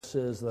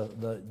says,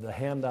 the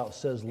handout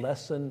says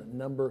lesson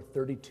number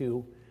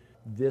 32.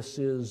 This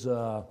is,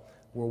 we're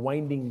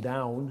winding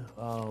down.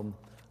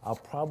 I'll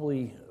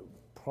probably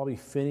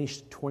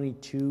finish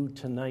 22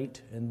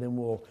 tonight, and then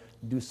we'll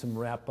do some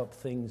wrap-up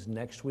things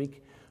next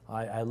week.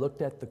 I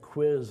looked at the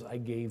quiz I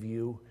gave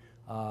you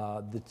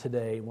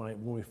today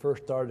when we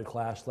first started the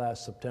class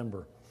last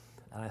September,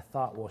 and I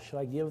thought, well, should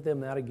I give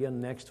them that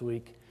again next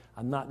week?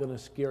 I'm not going to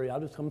scare you.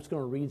 I'm just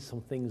going to read some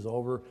things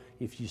over.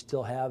 If you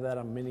still have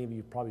that, many of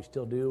you probably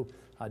still do.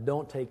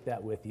 Don't take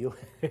that with you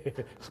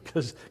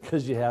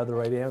because you have the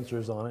right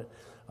answers on it.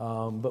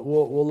 But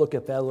we'll look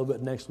at that a little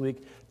bit next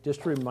week.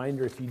 Just a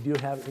reminder, if you do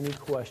have any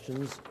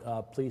questions,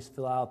 please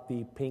fill out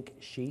the pink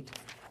sheet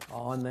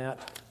on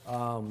that.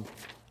 I'm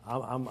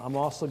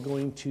also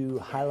going to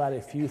highlight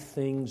a few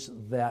things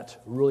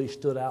that really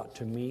stood out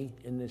to me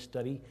in this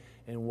study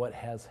and what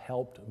has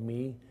helped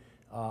me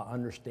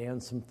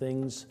understand some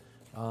things.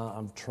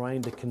 I'm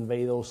trying to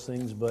convey those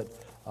things, but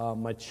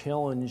my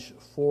challenge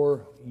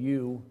for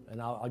you,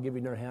 and I'll give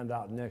you another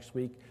handout next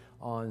week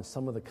on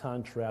some of the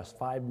contrasts,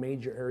 5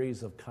 major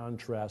areas of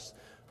contrast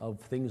of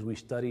things we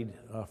studied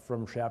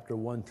from chapter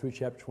 1 through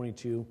chapter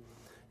 22,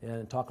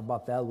 and talk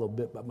about that a little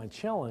bit. But my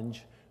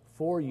challenge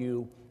for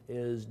you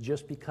is,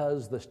 just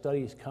because the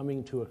study is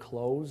coming to a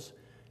close,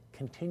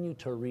 continue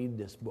to read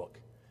this book.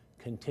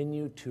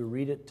 Continue to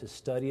read it, to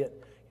study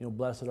it.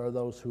 Blessed are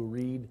those who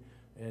read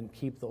and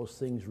keep those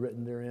things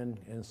written therein.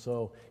 And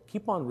so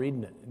keep on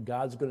reading it.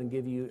 God's going to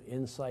give you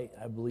insight,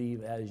 I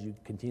believe, as you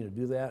continue to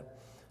do that,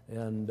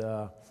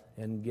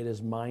 and get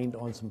his mind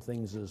on some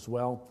things as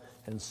well.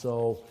 And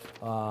so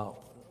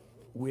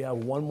we have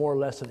one more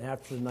lesson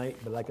after tonight,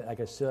 but like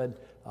I said,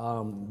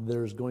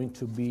 we're going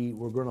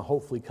to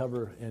hopefully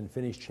cover and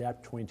finish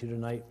chapter 22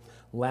 tonight.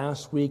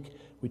 Last week,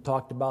 we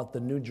talked about the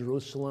New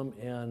Jerusalem,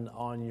 and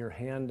on your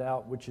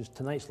handout, which is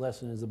tonight's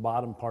lesson, is the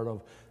bottom part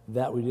of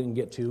that we didn't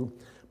get to.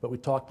 But we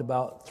talked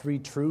about 3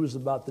 truths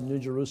about the New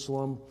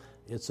Jerusalem.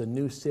 It's a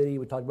new city.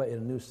 We talked about it in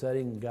a new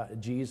setting.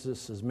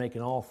 Jesus is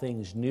making all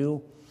things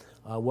new.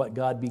 What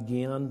God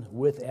began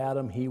with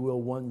Adam, he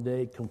will one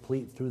day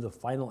complete through the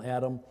final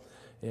Adam.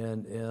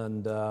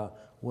 And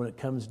when it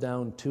comes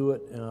down to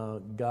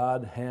it,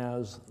 God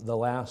has the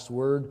last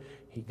word.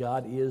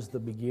 God is the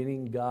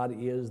beginning. God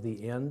is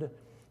the end.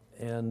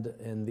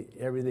 And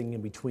everything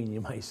in between,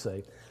 you might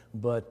say.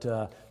 But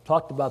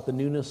talked about the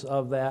newness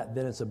of that.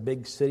 Then it's a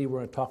big city. We're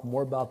going to talk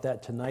more about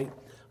that tonight.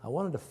 I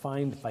wanted to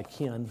find, if I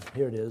can,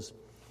 here it is.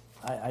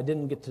 I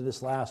didn't get to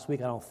this last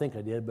week. I don't think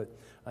I did. But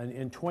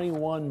in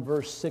 21,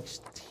 verse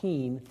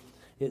 16,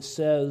 it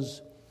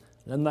says,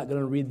 and I'm not going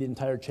to read the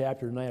entire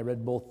chapter tonight. I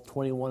read both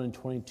 21 and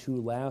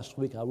 22 last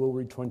week. I will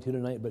read 22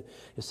 tonight. But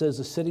it says,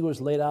 the city was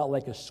laid out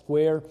like a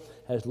square.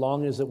 As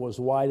long as it was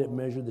wide, it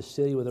measured the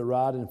city with a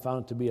rod and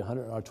found it to be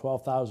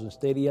 12,000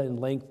 stadia in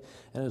length,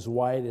 and as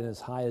wide and as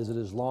high as it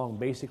is long.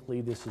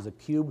 Basically, this is a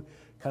cube,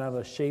 kind of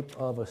a shape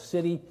of a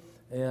city.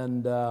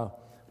 And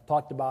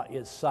talked about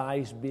its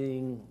size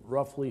being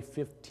roughly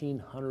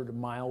 1,500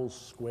 miles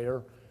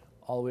square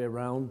all the way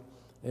around.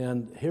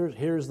 And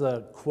here's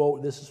the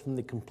quote. This is from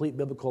the Complete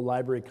Biblical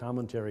Library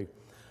Commentary.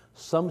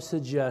 Some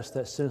suggest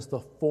that since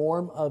the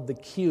form of the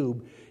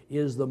cube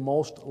is the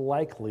most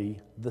likely,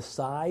 the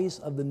size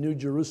of the New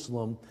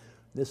Jerusalem,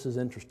 this is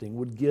interesting,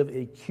 would give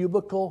a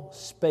cubical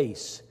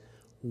space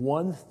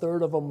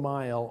 1/3 of a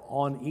mile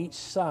on each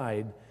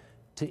side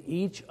to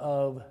each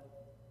of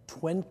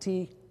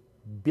 20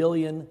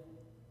 billion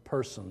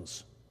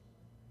persons.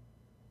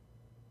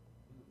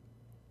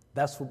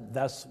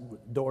 That's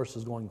Doris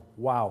is going,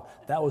 wow,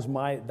 that was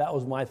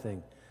my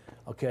thing.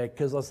 Okay,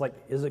 because I was like,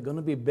 is it going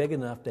to be big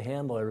enough to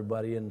handle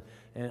everybody? And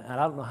I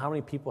don't know how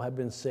many people have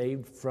been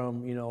saved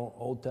from,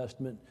 Old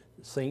Testament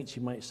saints,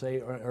 you might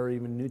say, or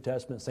even New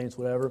Testament saints,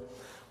 whatever.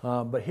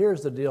 But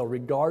here's the deal.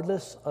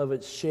 Regardless of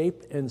its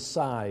shape and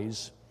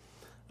size,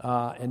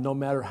 and no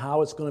matter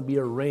how it's going to be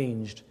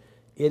arranged,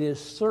 it is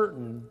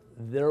certain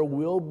there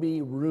will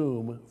be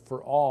room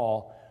for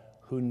all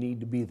who need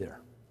to be there.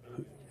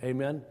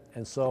 Amen?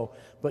 And so,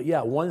 but yeah,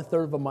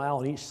 1/3 of a mile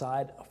on each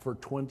side for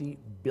 20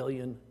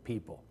 billion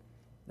people.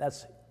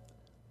 That's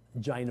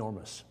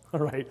ginormous,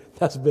 all right?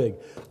 That's big.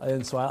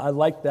 And so I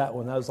like that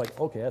one. I was like,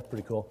 okay, that's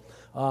pretty cool.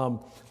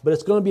 But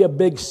it's going to be a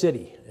big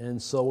city,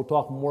 and so we'll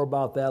talk more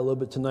about that a little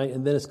bit tonight.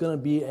 And then it's going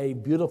to be a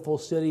beautiful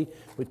city.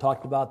 We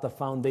talked about the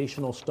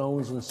foundational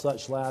stones and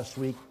such last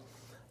week.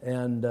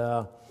 And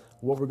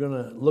what we're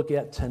going to look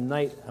at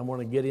tonight, I want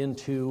to get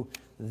into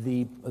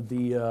the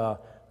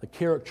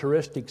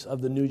characteristics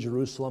of the New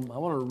Jerusalem. I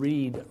want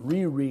to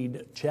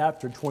reread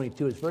chapter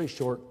 22. It's very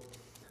short,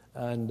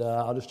 and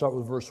I'll just start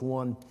with verse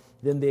 1.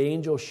 Then the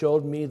angel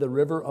showed me the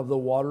river of the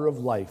water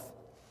of life,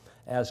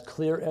 as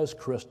clear as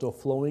crystal,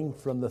 flowing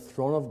from the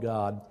throne of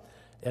God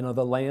and of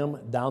the Lamb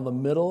down the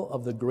middle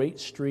of the great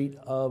street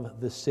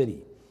of the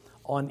city.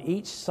 On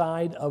each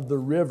side of the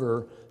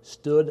river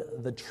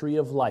stood the tree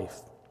of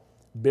life,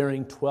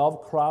 bearing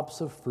 12 crops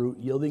of fruit,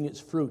 yielding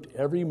its fruit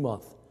every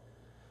month.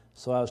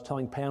 So I was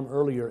telling Pam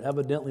earlier,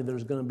 evidently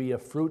there's going to be a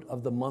Fruit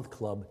of the Month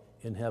Club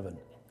in heaven.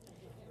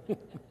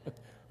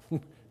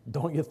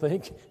 Don't you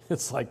think?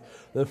 It's like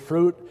the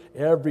fruit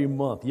every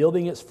month,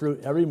 yielding its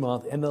fruit every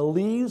month. And the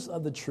leaves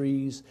of the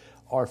trees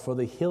are for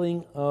the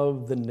healing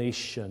of the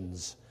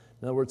nations.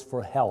 In other words,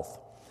 for health.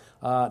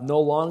 No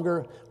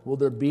longer will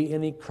there be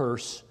any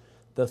curse.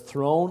 The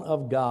throne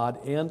of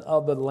God and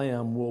of the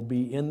Lamb will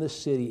be in the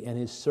city, and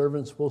his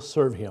servants will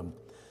serve him.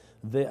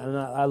 And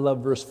I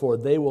love verse 4.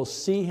 They will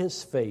see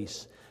his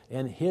face,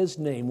 and his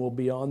name will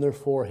be on their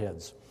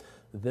foreheads.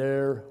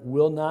 There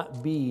will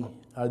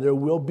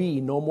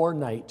be no more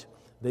night.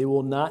 They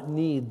will not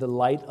need the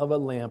light of a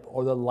lamp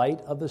or the light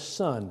of the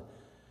sun.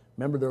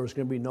 Remember, there was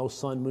going to be no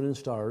sun, moon, and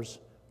stars.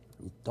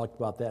 We talked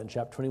about that in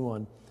chapter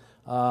 21.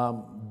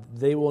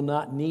 They will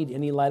not need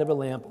any light of a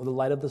lamp or the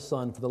light of the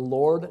sun, for the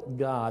Lord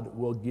God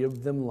will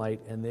give them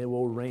light, and they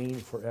will reign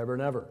forever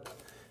and ever.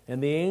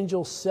 And the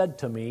angel said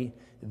to me,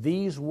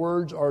 these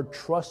words are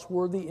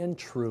trustworthy and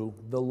true.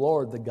 The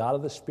Lord, the God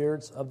of the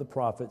spirits of the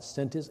prophets,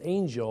 sent his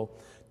angel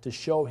to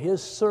show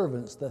his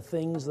servants the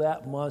things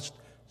that must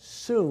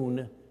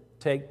soon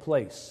take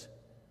place.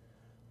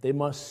 They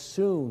must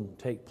soon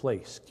take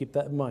place. Keep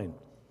that in mind.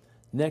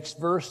 Next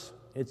verse,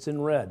 it's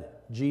in red.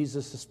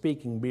 Jesus is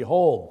speaking.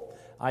 Behold,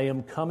 I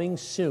am coming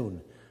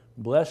soon.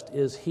 Blessed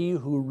is he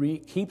who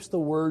keeps the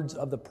words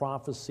of the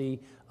prophecy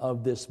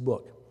of this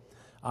book.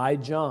 I,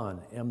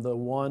 John, am the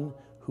one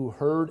who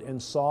heard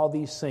and saw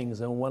these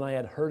things, and when I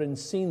had heard and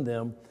seen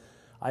them,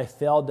 I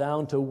fell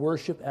down to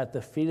worship at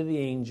the feet of the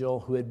angel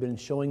who had been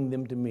showing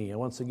them to me. And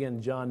once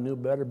again, John knew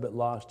better but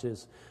lost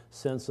his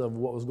sense of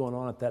what was going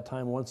on at that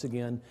time once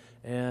again.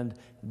 And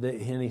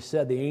he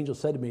said, the angel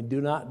said to me,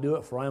 do not do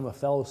it, for I am a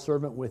fellow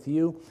servant with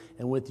you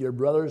and with your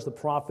brothers the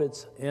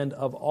prophets, and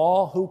of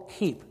all who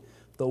keep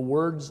the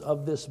words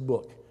of this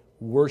book.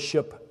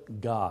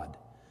 Worship God.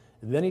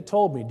 And then he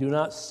told me, do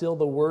not seal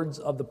the words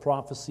of the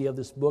prophecy of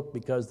this book,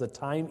 because the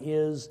time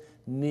is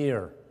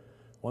near.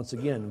 Once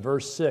again,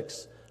 verse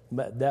 6.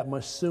 That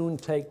must soon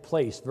take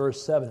place.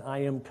 Verse 7,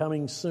 I am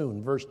coming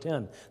soon. Verse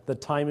 10, the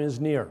time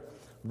is near.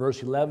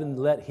 Verse 11,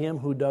 let him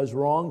who does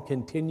wrong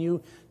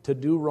continue to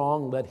do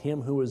wrong. Let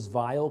him who is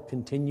vile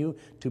continue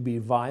to be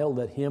vile.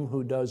 Let him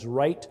who does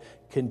right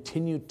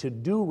continue to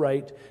do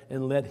right.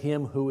 And let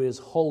him who is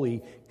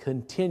holy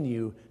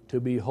continue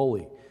to be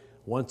holy.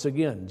 Once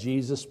again,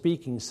 Jesus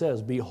speaking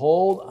says,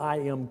 behold, I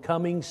am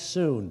coming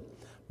soon.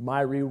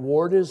 My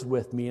reward is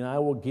with me, and I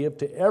will give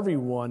to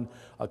everyone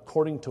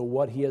according to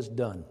what he has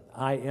done.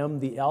 I am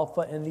the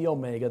Alpha and the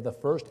Omega, the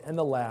first and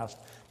the last,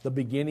 the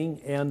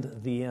beginning and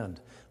the end.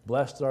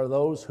 Blessed are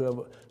those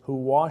who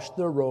wash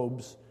their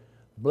robes.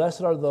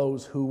 Blessed are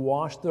those who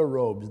wash their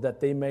robes, that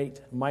they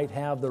might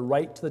have the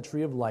right to the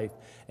tree of life,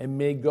 and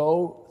may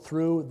go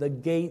through the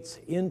gates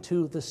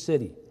into the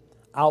city.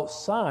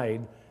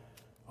 Outside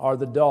are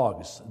the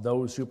dogs,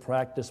 those who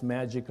practice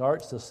magic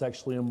arts, the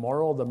sexually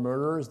immoral, the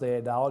murderers, the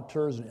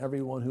idolaters, and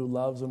everyone who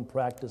loves and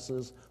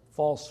practices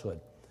falsehood.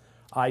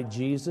 I,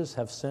 Jesus,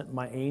 have sent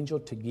my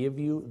angel to give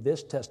you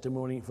this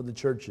testimony for the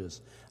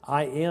churches.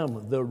 I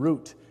am the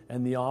root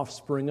and the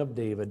offspring of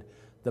David,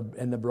 the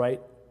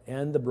bright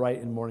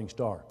and morning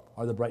star,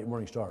 or the bright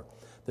morning star.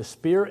 The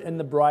Spirit and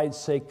the bride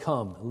say,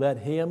 come. Let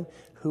him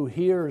who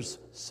hears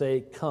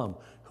say, come.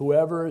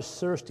 Whoever is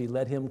thirsty,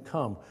 let him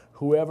come.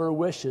 Whoever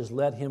wishes,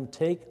 let him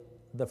take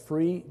the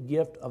free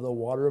gift of the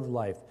water of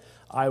life.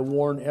 I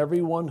warn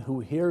everyone who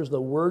hears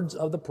the words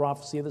of the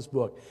prophecy of this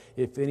book.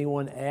 If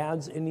anyone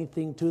adds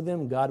anything to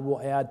them, God will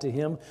add to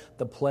him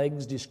the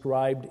plagues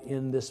described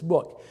in this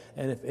book.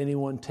 And if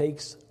anyone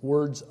takes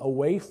words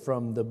away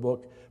from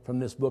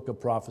this book of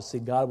prophecy,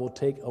 God will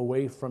take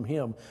away from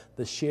him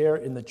the share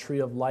in the tree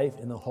of life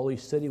in the holy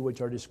city,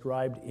 which are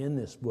described in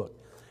this book.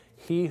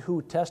 He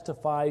who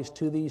testifies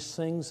to these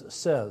things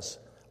says,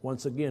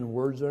 once again,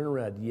 words are in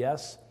red,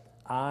 yes,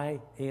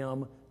 I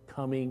am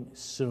coming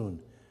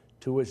soon.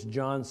 To which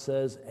John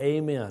says,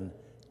 amen,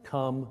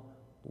 come,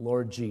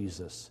 Lord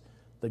Jesus.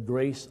 The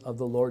grace of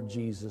the Lord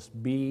Jesus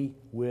be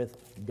with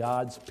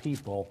God's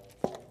people.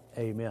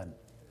 Amen.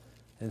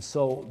 And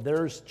so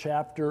there's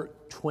chapter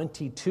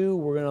 22.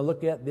 We're going to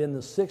look at then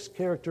the six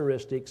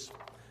characteristics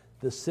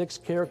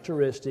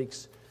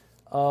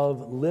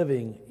of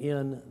living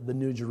in the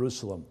New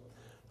Jerusalem.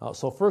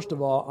 So first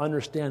of all,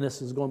 understand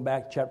this is going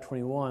back to chapter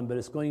 21, but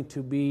it's going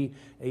to be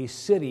a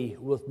city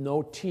with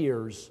no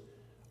tears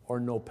or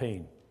no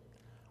pain.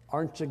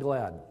 Aren't you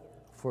glad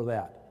for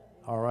that?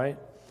 All right?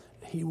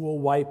 He will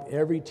wipe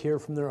every tear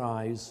from their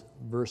eyes.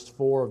 Verse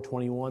 4 of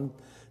 21,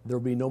 there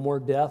will be no more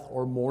death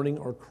or mourning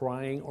or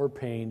crying or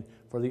pain,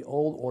 for the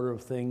old order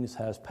of things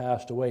has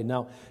passed away.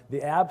 Now,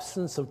 the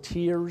absence of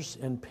tears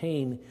and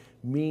pain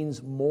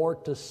means more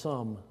to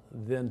some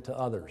than to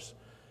others.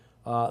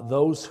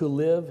 Those who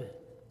live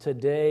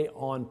today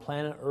on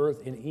planet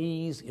Earth in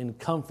ease, in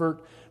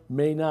comfort,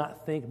 may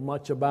not think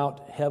much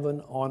about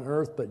heaven on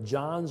earth, but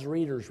John's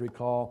readers,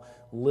 recall,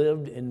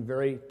 lived in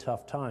very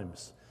tough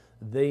times.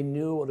 They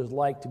knew what it was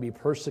like to be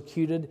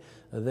persecuted.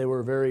 They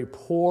were very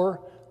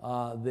poor.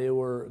 They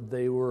were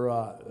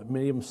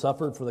many of them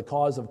suffered for the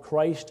cause of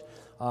Christ.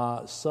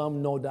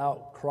 Some, no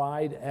doubt,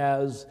 cried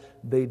as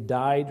they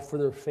died for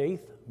their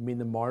faith. I mean,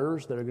 the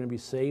martyrs that are going to be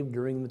saved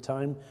during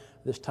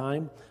this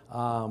time.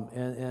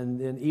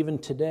 And even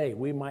today,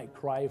 we might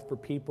cry for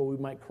people, we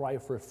might cry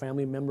for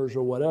family members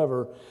or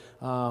whatever,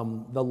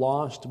 the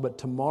lost, but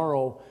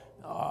tomorrow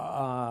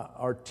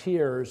our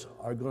tears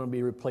are going to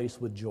be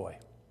replaced with joy.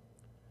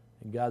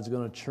 And God's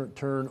going to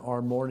turn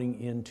our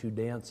mourning into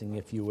dancing,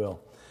 if you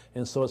will.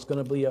 And so it's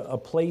going to be a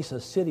place,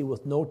 a city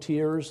with no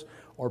tears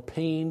or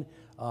pain,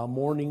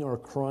 mourning or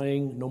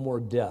crying, no more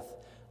death.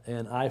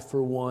 And I,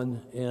 for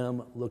one,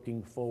 am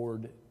looking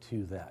forward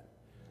to that.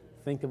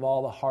 Think of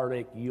all the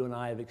heartache you and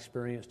I have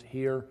experienced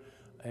here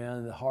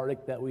and the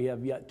heartache that we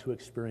have yet to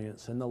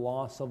experience and the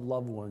loss of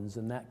loved ones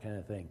and that kind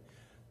of thing.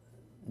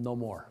 No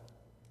more.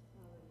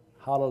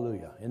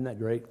 Hallelujah. Isn't that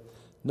great?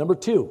 Number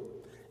 2,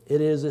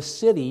 it is a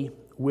city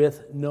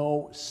with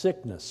no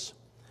sickness.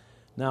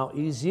 Now,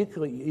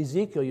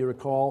 Ezekiel, you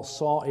recall,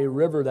 saw a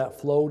river that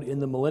flowed in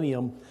the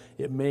millennium.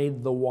 It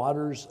made the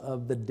waters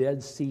of the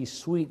Dead Sea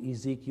sweet,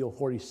 Ezekiel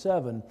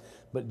 47.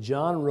 But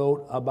John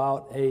wrote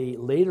about a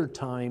later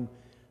time,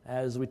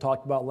 as we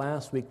talked about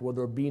last week, where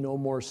there will be no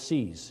more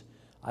seas.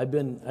 I've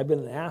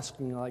been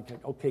asking, like,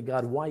 okay,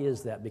 God, why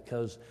is that?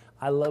 Because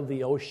I love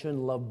the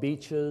ocean, love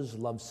beaches,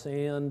 love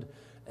sand,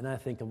 and I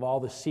think of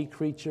all the sea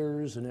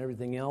creatures and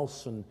everything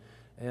else, and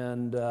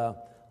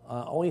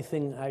only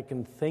thing I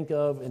can think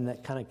of and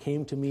that kind of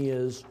came to me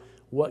is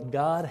what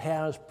God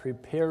has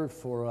prepared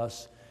for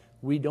us.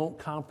 We don't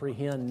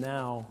comprehend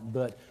now,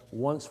 but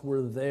once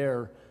we're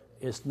there,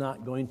 it's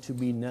not going to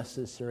be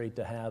necessary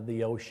to have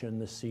the ocean,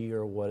 the sea,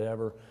 or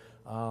whatever,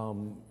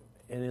 and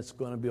it's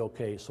going to be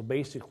okay. So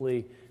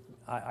basically,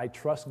 I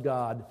trust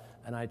God,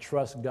 and I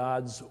trust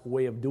God's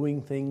way of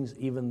doing things,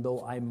 even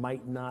though I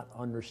might not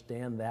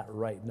understand that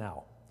right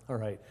now. All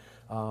right.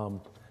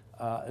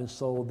 And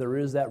so there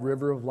is that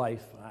river of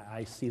life.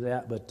 I see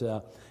that. But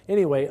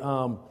anyway,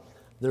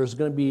 there's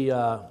going to be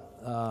a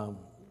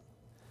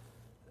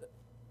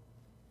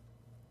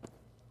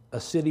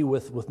city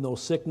with no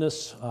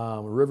sickness.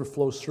 A river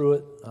flows through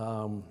it.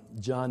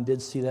 John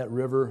did see that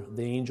river.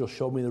 The angel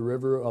showed me the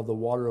river of the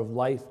water of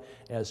life,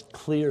 as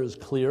clear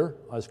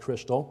as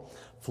crystal,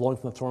 flowing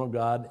from the throne of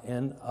God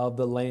and of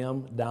the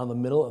Lamb down the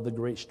middle of the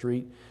great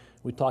street.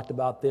 We talked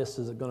about this.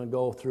 Is it going to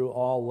go through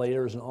all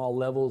layers and all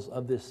levels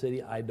of this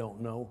city? I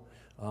don't know.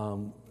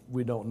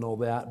 We don't know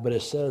that. But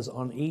it says,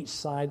 on each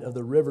side of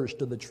the river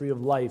stood the tree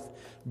of life,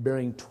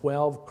 bearing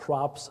 12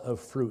 crops of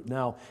fruit.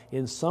 Now,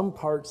 in some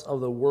parts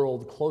of the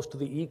world, close to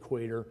the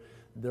equator,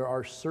 there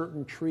are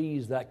certain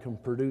trees that can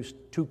produce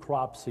 2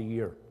 crops a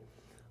year.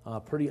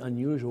 Pretty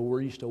unusual.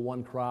 We're used to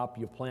 1 crop.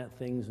 You plant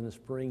things in the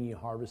spring, you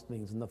harvest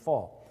things in the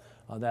fall.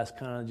 That's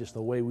kind of just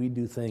the way we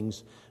do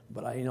things.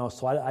 But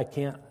I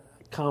can't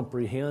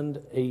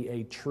comprehend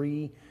a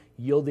tree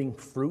yielding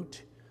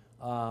fruit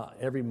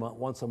every month,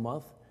 once a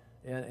month.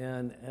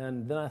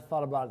 And then I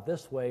thought about it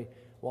this way.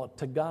 Well,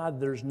 to God,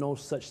 there's no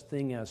such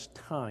thing as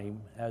time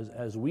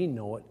as we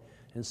know it.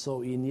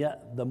 And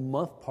yet the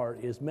month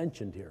part is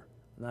mentioned here.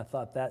 And I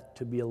thought that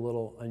to be a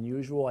little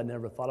unusual. I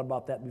never thought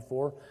about that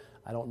before.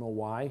 I don't know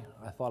why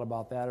I thought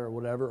about that or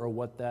whatever, or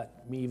what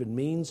that even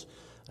means.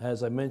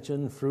 As I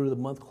mentioned, Fruit of the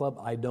Month Club,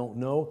 I don't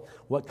know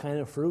what kind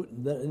of fruit.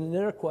 And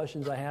the other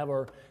questions I have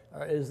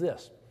is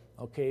this.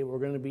 Okay, we're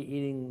going to be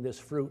eating this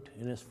fruit,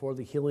 and it's for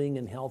the healing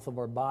and health of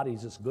our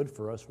bodies. It's good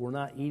for us. We're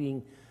not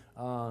eating,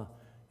 I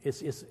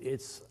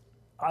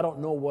don't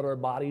know what our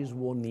bodies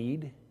will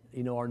need,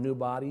 our new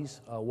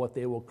bodies, what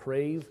they will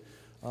crave.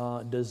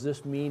 Does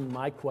this mean,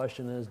 my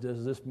question is,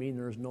 does this mean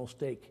there's no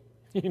steak?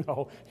 There's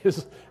no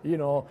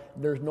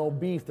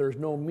beef, there's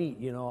no meat,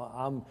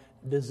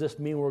 does this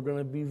mean we're going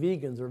to be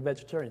vegans or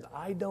vegetarians?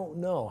 I don't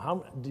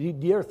know. Do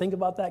you ever think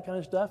about that kind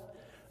of stuff?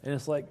 And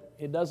it's like,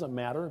 it doesn't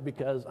matter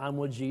because I'm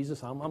with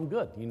Jesus, I'm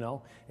good,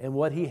 And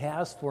what he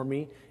has for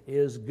me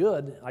is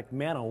good. Like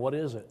manna, what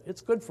is it?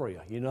 It's good for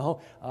you,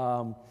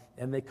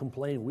 And they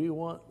complain, we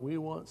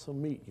want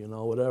some meat,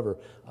 whatever.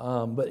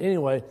 But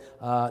anyway,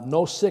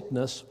 no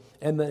sickness.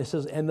 And then it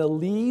says, and the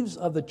leaves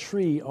of the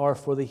tree are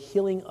for the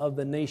healing of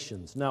the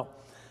nations. Now,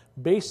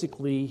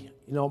 basically,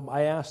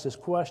 I asked this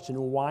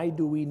question, why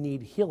do we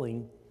need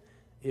healing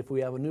if we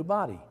have a new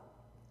body?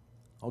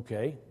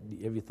 Okay,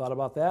 have you thought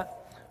about that?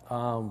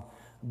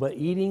 But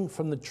eating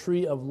from the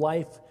tree of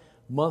life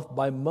month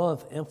by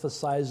month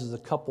emphasizes a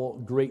couple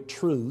great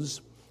truths.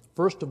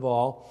 First of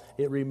all,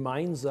 it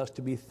reminds us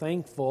to be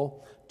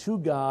thankful to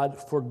God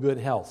for good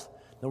health.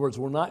 In other words,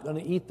 we're not going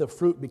to eat the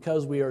fruit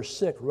because we are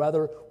sick.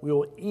 Rather, we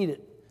will eat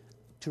it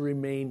to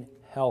remain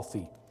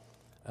healthy.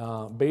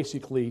 So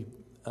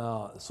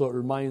it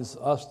reminds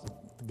us,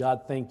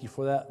 God, thank you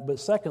for that. But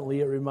secondly,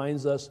 it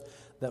reminds us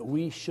that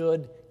we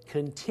should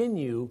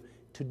continue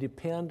to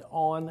depend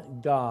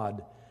on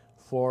God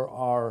for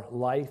our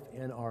life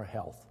and our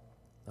health.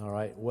 All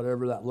right,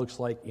 whatever that looks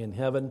like in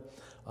heaven.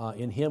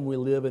 In him we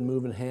live and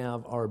move and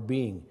have our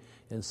being.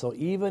 And so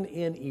even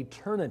in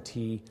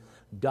eternity,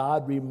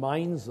 God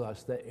reminds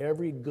us that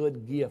every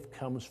good gift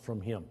comes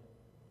from Him.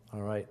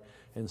 All right?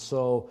 And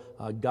so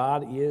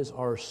God is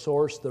our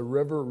source. The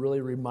river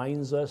really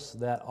reminds us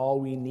that all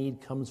we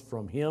need comes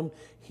from Him.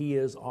 He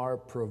is our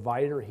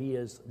provider. He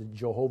is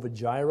Jehovah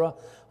Jireh.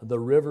 The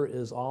river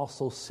is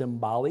also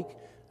symbolic,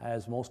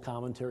 as most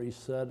commentaries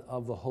said,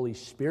 of the Holy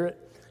Spirit.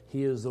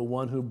 He is the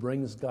one who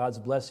brings God's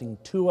blessing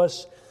to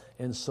us.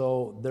 And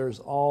so there's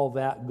all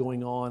that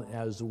going on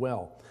as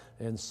well.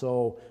 And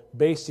so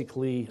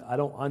basically, I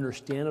don't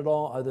understand it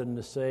all other than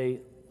to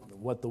say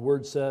what the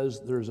Word says.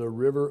 There's a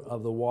river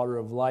of the water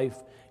of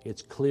life.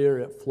 It's clear.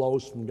 It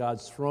flows from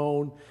God's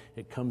throne.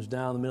 It comes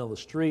down the middle of the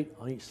street.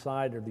 On each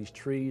side are these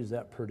trees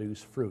that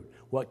produce fruit.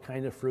 What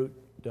kind of fruit?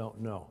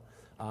 Don't know.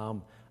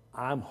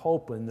 I'm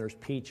hoping there's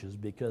peaches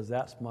because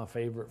that's my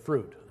favorite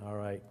fruit. All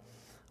right.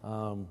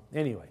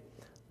 Anyway,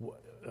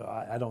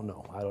 I don't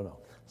know.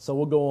 So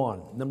we'll go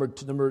on. Number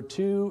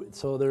two,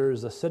 so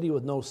there's a city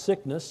with no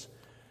sickness.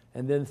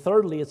 And then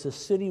thirdly, it's a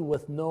city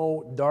with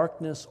no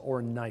darkness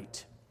or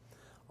night.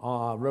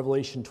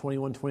 Revelation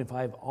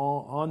 21:25.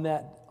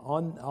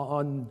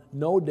 On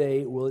no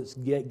day will its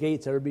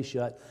gates ever be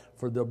shut,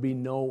 for there'll be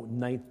no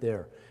night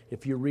there.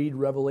 If you read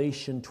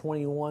Revelation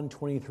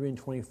 21:23 and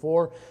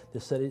 24,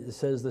 it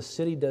says the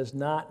city does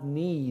not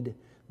need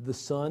the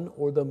sun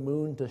or the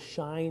moon to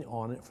shine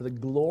on it, for the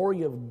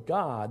glory of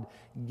God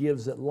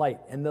gives it light,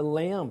 and the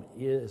Lamb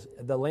is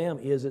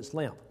its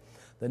lamp.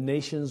 The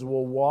nations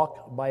will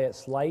walk by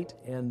its light,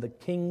 and the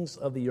kings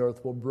of the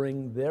earth will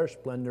bring their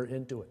splendor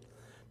into it.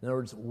 In other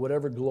words,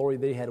 whatever glory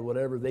they had,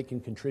 whatever they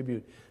can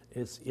contribute,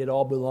 it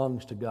all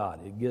belongs to God.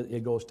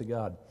 It goes to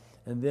God.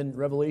 And then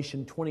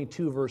Revelation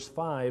 22, verse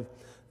 5,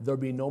 there'll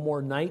be no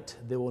more night.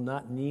 They will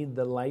not need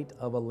the light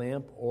of a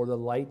lamp or the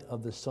light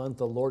of the sun.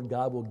 The Lord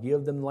God will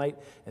give them light,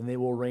 and they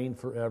will reign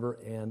forever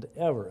and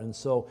ever. And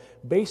so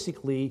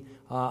basically,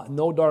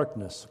 no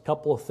darkness. A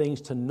couple of things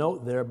to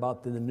note there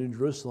about the New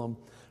Jerusalem.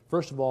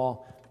 First of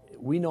all,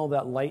 we know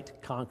that light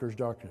conquers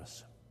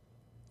darkness.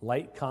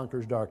 Light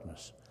conquers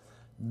darkness.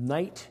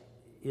 Night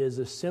is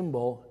a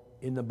symbol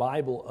in the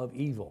Bible of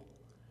evil.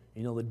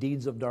 You know, the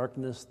deeds of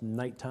darkness,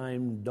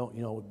 nighttime,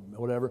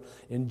 whatever.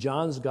 In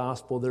John's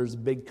gospel, there's a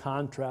big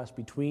contrast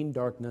between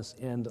darkness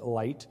and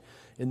light.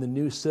 In the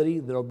new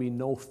city, there'll be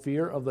no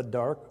fear of the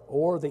dark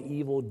or the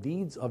evil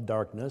deeds of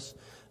darkness.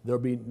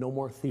 There'll be no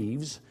more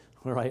thieves.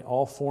 All right,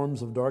 all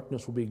forms of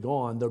darkness will be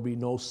gone. There'll be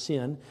no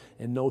sin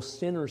and no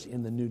sinners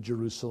in the New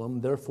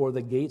Jerusalem. Therefore,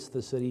 the gates of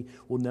the city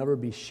will never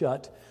be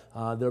shut.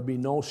 There'll be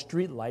no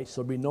street lights.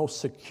 There'll be no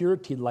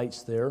security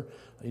lights there.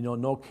 You know,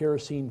 no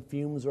kerosene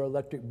fumes or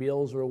electric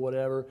bills or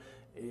whatever.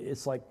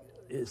 It's like,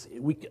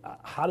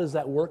 how does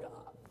that work?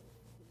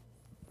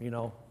 You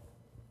know,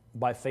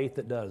 by faith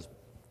it does.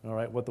 All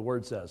right, what the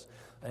Word says.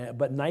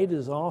 But night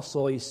is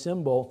also a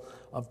symbol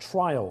of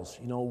trials.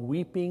 You know,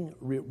 weeping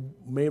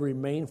may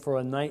remain for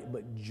a night,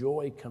 but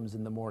joy comes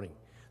in the morning.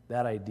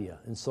 That idea.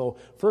 And so,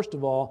 first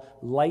of all,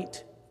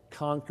 light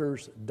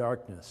conquers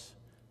darkness.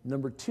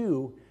 Number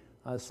two,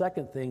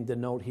 second thing to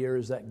note here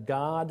is that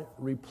God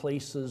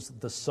replaces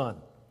the sun.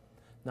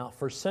 Now,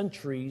 for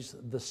centuries,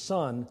 the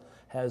sun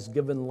has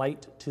given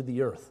light to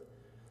the earth.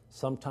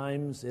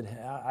 Sometimes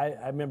I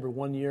remember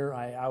one year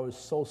I was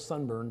so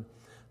sunburned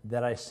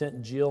that I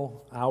sent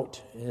Jill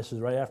out, and this is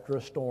right after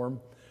a storm.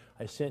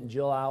 I sent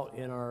Jill out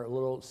in our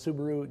little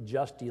Subaru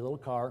Justy little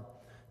car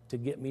to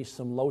get me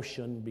some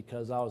lotion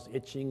because I was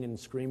itching and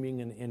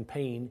screaming and in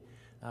pain,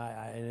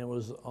 and it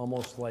was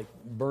almost like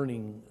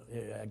burning.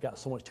 I got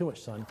too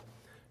much sun.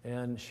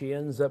 And she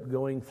ends up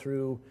going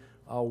through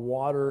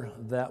water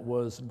that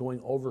was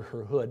going over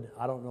her hood.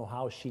 I don't know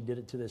how she did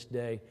it to this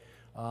day.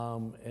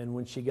 And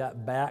when she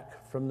got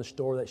back from the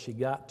store that she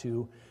got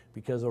to,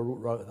 because the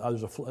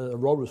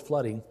road was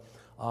flooding,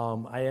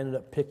 I ended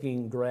up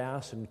picking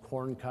grass and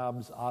corn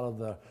cobs out of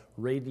the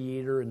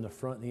radiator in the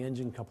front of the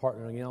engine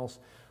compartment and everything else.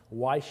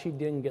 Why she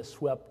didn't get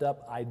swept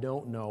up, I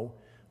don't know.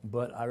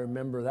 But I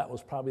remember that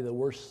was probably the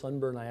worst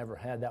sunburn I ever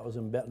had. That was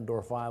in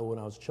Bettendorf, Iowa, when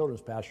I was a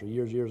children's pastor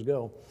years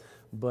ago.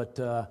 But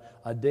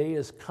a day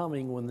is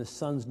coming when the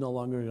sun's no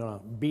longer going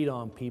to beat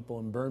on people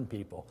and burn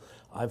people.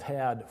 I've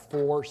had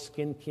 4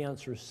 skin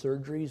cancer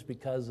surgeries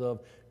because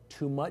of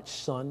too much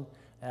sun.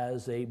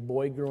 As a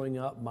boy growing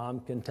up, Mom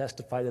can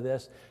testify to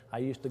this. I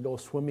used to go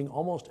swimming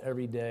almost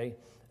every day,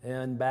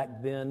 and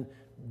back then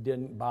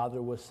didn't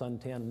bother with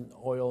suntan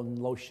oil and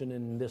lotion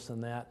and this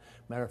and that.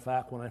 Matter of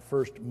fact, when I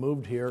first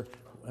moved here,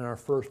 in our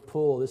first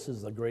pool, this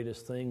is the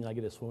greatest thing. I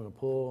get to swim in a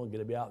pool, get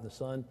to be out in the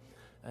sun,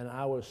 and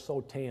I was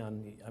so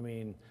tan. I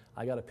mean,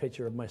 I got a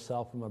picture of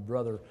myself and my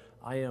brother.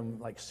 I am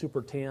like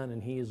super tan,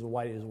 and he is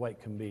as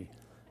white can be.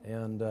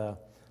 And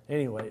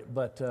anyway,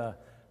 but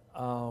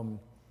when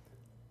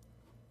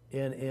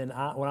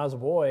I was a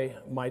boy,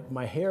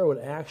 my hair would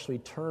actually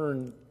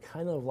turn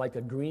kind of like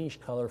a greenish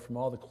color from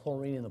all the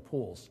chlorine in the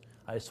pools.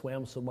 I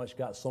swam so much,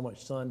 got so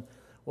much sun.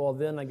 Well,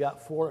 then I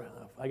got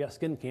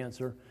skin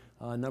cancer,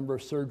 a number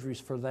of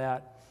surgeries for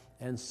that.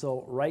 And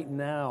so right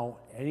now,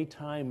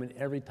 anytime and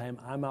every time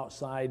I'm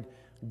outside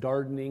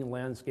gardening,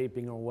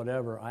 landscaping, or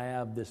whatever, I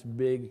have this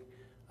big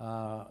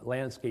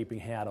landscaping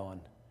hat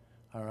on,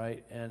 all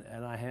right?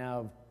 And I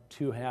have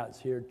 2 hats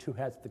here, 2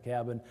 hats at the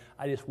cabin.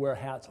 I just wear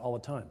hats all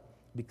the time.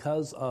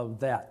 Because of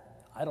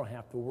that, I don't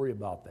have to worry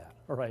about that,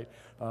 all right?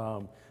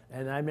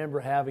 And I remember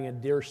having a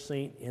dear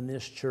saint in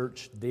this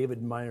church,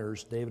 David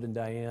Myers, David and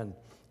Diane.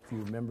 If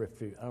you remember,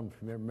 I don't know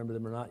if you remember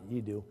them or not,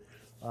 you do.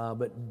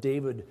 But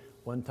David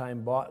one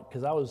time bought,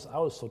 because I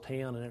was so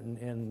tan,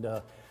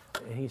 and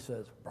he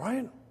says,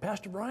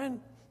 Pastor Brian,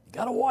 you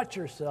got to watch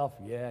yourself.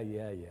 Yeah.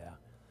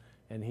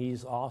 And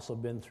he's also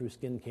been through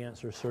skin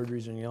cancer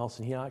surgeries and everything else,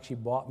 and he actually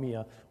bought me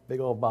a big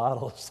old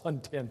bottle of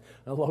suntan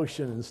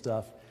lotion and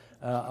stuff.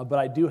 But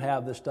I do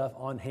have this stuff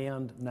on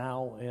hand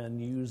now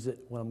and use it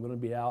when I'm going to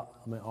be out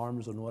on my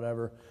arms and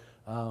whatever.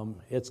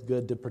 It's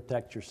good to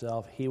protect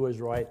yourself. He was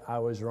right, I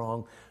was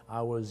wrong.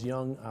 I was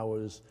young, I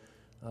was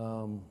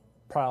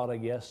proud, I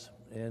guess,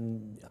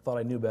 and I thought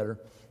I knew better.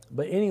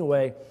 But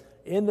anyway,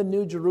 in the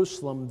New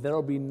Jerusalem, there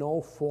will be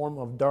no form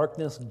of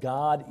darkness.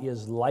 God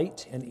is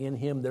light, and in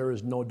Him there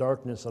is no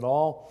darkness at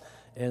all.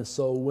 And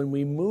so when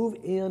we move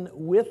in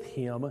with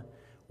Him,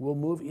 we'll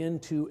move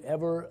into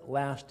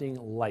everlasting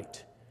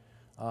light.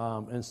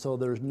 And so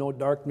there's no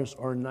darkness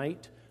or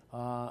night,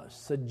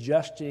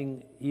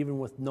 suggesting even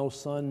with no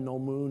sun, no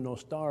moon, no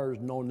stars,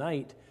 no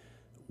night,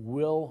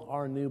 will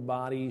our new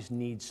bodies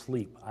need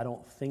sleep? I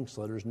don't think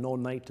so. There's no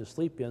night to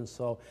sleep in,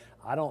 so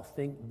I don't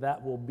think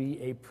that will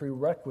be a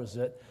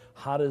prerequisite.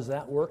 How does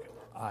that work?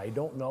 I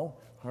don't know,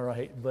 all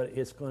right, but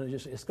it's going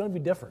to be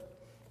different.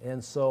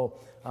 And so,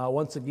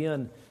 once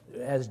again,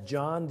 as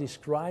John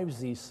describes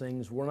these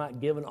things, we're not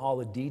given all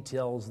the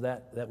details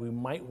that we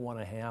might want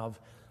to have,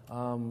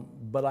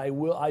 but I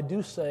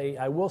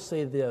will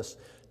say this,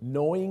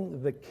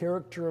 knowing the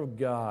character of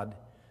God,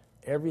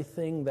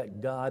 everything that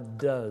God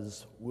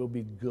does will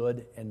be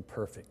good and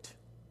perfect.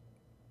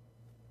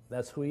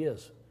 That's who He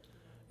is.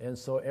 And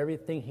so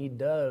everything He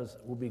does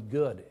will be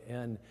good.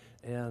 And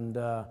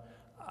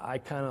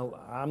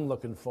I'm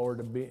looking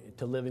forward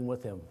to living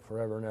with Him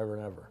forever and ever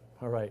and ever.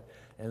 All right.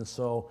 And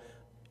so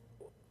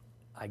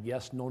I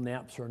guess no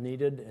naps are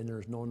needed and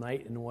there's no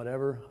night and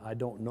whatever. I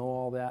don't know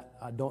all that.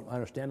 I don't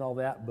understand all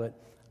that, but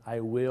I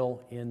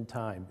will in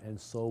time,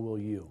 and so will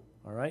you.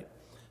 All right?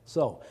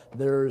 So,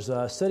 there's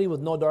a city with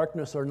no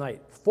darkness or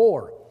night.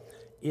 4,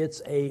 it's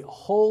a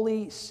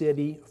holy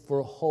city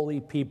for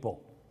holy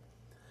people.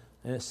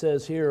 And it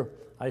says here,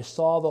 I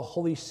saw the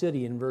holy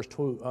city in verse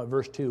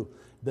 2,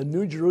 the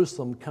New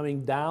Jerusalem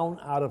coming down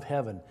out of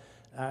heaven.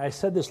 I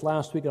said this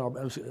last week, and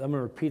I'm going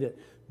to repeat it.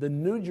 The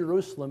New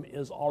Jerusalem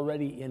is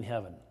already in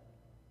heaven.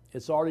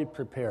 It's already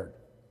prepared.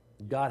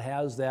 God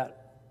has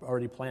that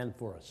already planned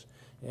for us.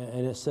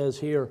 And it says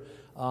here,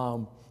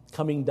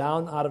 coming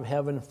down out of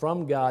heaven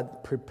from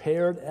God,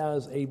 prepared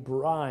as a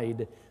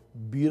bride,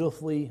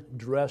 beautifully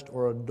dressed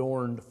or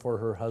adorned for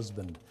her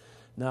husband.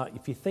 Now,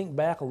 if you think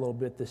back a little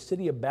bit, the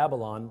city of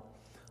Babylon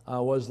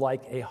was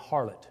like a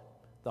harlot,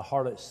 the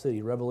harlot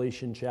city,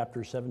 Revelation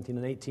chapter 17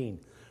 and 18.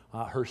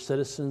 Her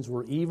citizens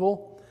were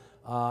evil.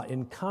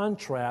 In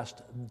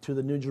contrast to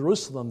the New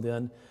Jerusalem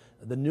then,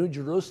 the New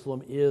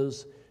Jerusalem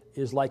is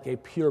like a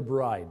pure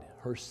bride.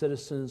 Her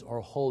citizens are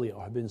holy,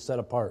 or have been set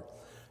apart.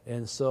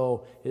 And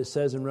so it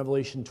says in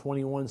Revelation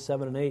 21,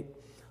 7 and 8,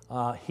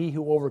 he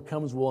who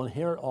overcomes will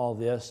inherit all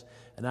this,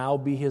 and I'll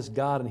be his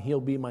God, and he'll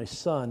be my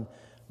son.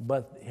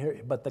 But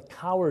the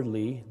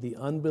cowardly, the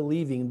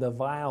unbelieving, the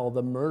vile,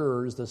 the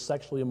murderers, the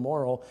sexually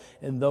immoral,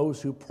 and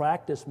those who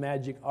practice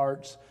magic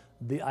arts,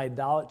 the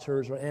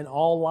idolaters, and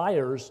all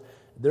liars,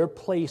 their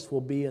place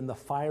will be in the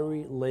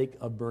fiery lake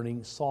of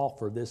burning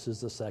sulfur. This is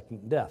the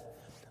second death.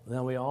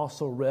 Now we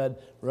also read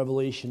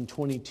Revelation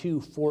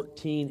 22,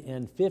 14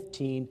 and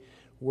 15,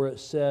 where it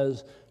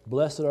says,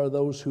 blessed are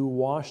those who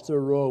wash their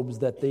robes,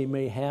 that they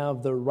may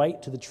have the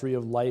right to the tree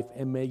of life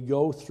and may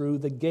go through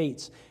the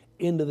gates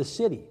into the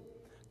city.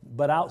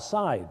 But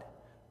outside,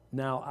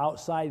 now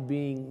outside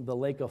being the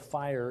lake of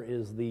fire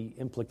is the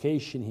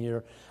implication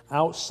here,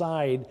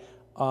 outside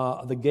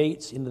the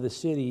gates into the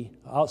city,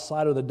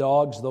 outside are the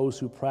dogs, those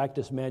who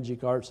practice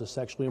magic arts, the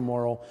sexually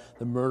immoral,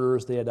 the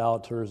murderers, the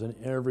idolaters, and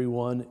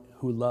everyone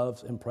who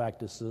loves and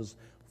practices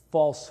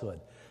falsehood.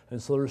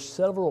 And so there's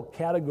several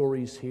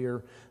categories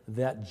here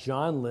that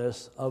John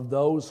lists of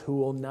those who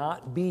will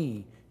not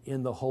be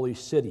in the holy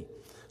city.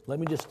 Let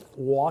me just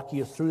walk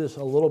you through this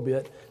a little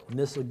bit. And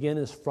this, again,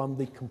 is from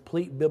the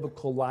Complete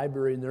Biblical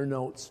Library in their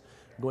notes,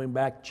 going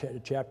back to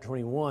chapter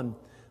 21.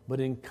 But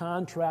in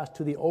contrast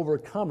to the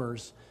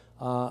overcomers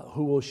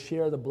who will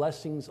share the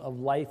blessings of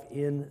life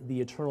in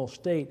the eternal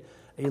state,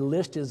 a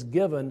list is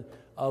given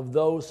of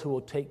those who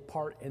will take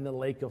part in the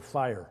lake of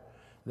fire.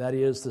 That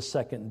is the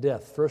second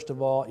death. First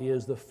of all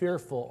is the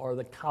fearful or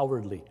the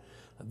cowardly.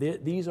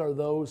 These are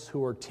those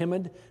who are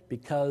timid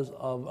because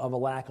of a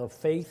lack of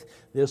faith.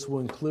 This will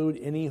include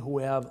any who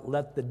have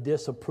let the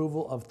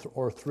disapproval of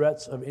or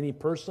threats of any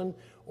person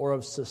or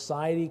of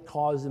society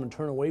cause them to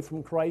turn away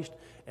from Christ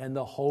and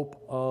the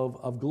hope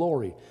of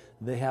glory.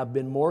 They have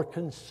been more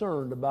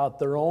concerned about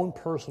their own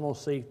personal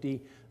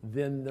safety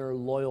than their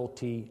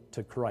loyalty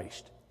to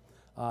Christ.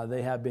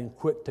 They have been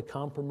quick to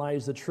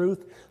compromise the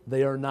truth.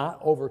 They are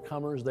not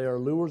overcomers. They are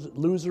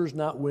losers,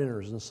 not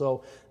winners. And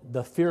so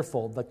the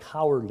fearful, the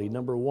cowardly,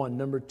 number one.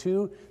 Number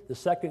two, the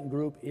second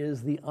group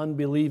is the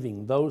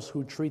unbelieving, those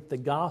who treat the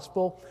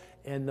gospel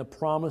and the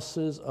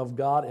promises of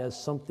God as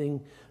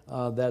something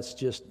that's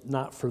just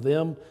not for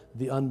them.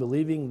 The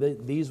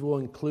unbelieving, these will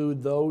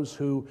include those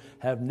who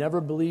have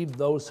never believed,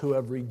 those who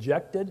have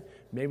rejected.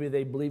 Maybe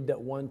they believed at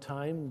one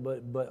time,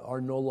 but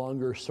are no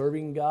longer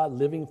serving God,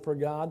 living for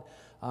God.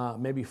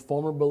 Maybe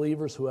former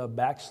believers who have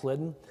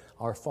backslidden,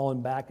 are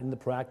falling back in the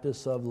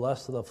practice of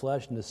lust of the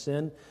flesh and the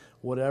sin,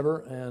 whatever,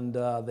 and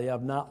they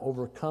have not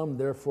overcome,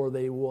 therefore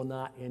they will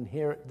not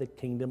inherit the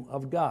kingdom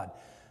of God.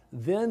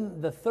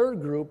 Then the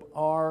third group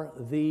are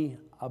the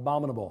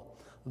abominable,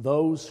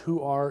 those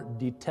who are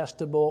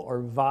detestable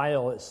or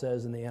vile, it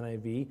says in the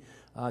NIV,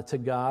 to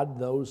God,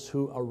 those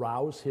who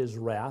arouse his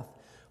wrath.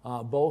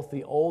 Both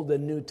the Old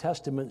and New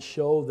Testament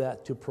show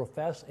that to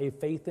profess a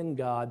faith in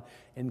God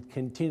and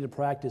continue to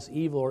practice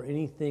evil or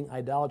anything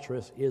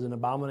idolatrous is an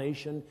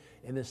abomination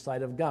in the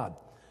sight of God.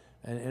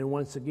 And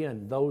once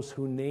again, those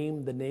who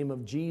name the name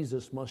of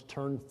Jesus must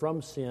turn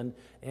from sin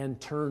and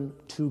turn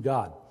to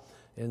God.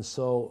 And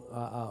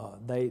so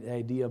the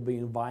idea of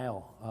being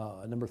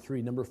vile, number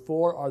three. Number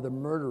four are the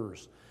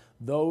murderers,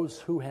 those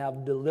who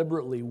have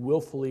deliberately,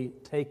 willfully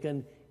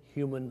taken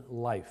human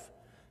life.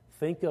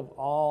 Think of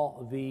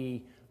all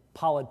the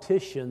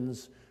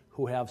politicians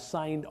who have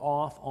signed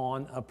off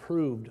on,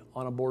 approved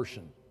on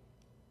abortion.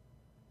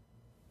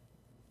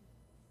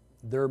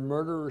 They're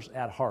murderers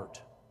at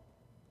heart.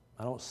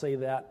 I don't say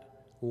that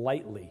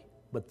lightly,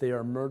 but they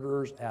are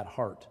murderers at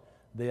heart.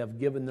 They have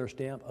given their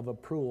stamp of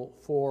approval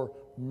for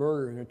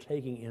murdering or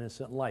taking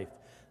innocent life.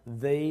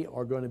 They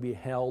are going to be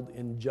held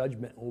in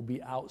judgment, will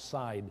be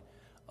outside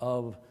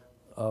of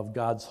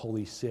God's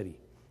holy city.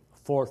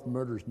 Fourth,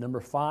 murders. Number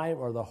five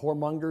are the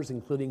whoremongers,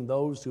 including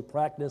those who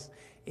practice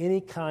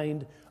any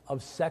kind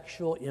of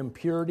sexual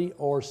impurity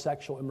or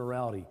sexual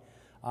immorality.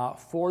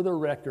 For the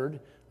record,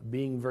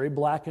 being very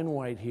black and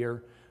white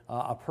here,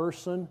 a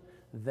person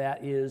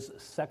that is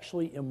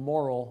sexually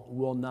immoral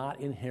will not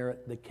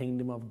inherit the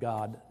kingdom of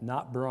God.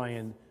 Not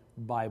Brian,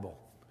 Bible.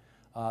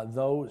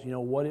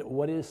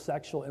 What is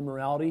sexual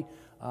immorality?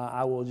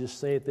 I will just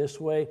say it this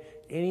way.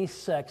 Any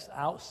sex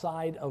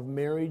outside of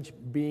marriage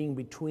being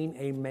between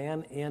a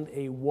man and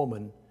a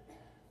woman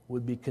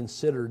would be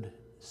considered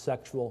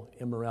sexual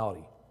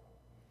immorality.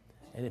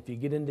 And if you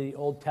get into the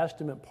Old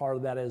Testament part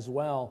of that as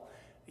well,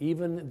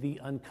 even the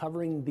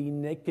uncovering the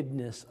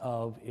nakedness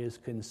of is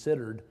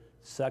considered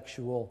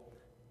sexual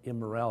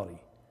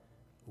immorality.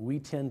 We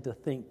tend to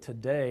think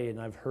today, and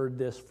I've heard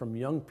this from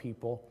young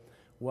people,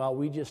 well,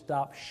 we just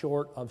stop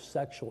short of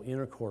sexual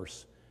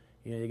intercourse.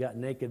 You know, you got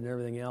naked and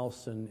everything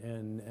else,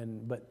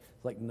 but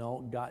it's like,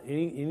 no, God,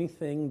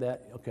 anything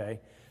that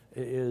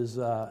is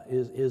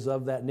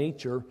of that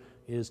nature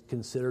is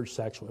considered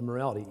sexual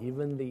immorality.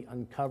 Even the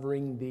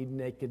uncovering the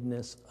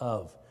nakedness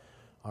of.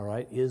 All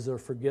right, is there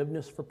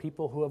forgiveness for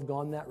people who have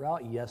gone that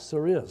route? Yes,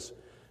 there is.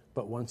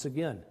 But once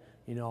again,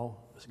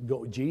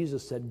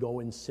 Jesus said, "Go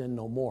and sin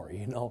no more."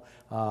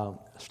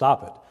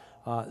 Stop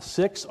it.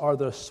 Six are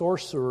the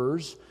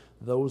sorcerers.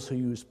 Those who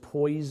use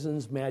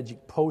poisons,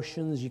 magic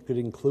potions, you could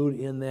include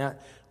in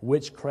that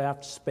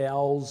witchcraft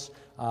spells,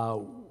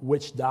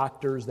 witch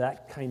doctors,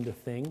 that kind of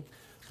thing.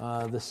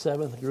 The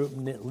seventh group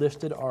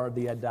listed are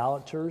the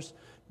idolaters.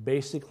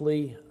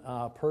 Basically,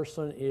 a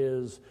person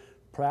is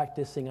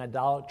practicing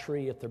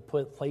idolatry if they're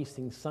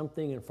placing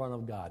something in front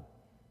of God.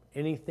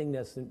 Anything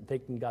that's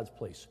taking God's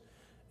place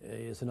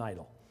is an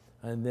idol.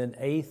 And then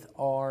eighth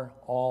are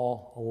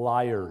all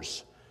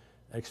liars,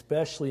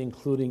 especially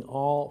including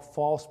all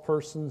false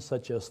persons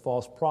such as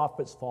false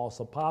prophets,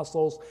 false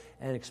apostles,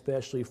 and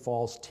especially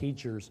false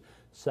teachers.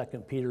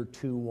 2 Peter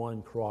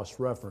 2:1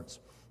 cross-reference.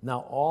 Now,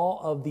 all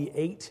of the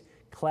 8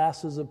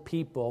 classes of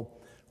people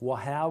will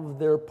have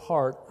their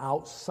part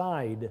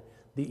outside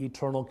the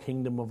eternal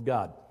kingdom of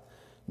God.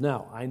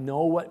 Now, I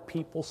know what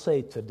people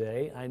say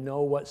today. I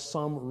know what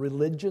some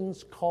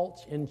religions,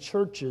 cults, and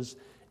churches,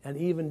 and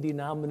even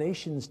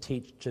denominations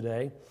teach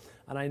today.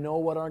 And I know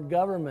what our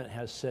government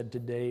has said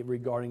today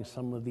regarding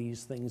some of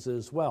these things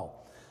as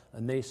well.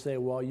 And they say,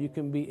 well, you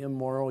can be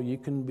immoral, you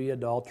can be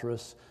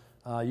adulterous,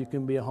 you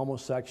can be a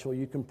homosexual,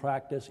 you can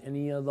practice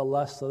any of the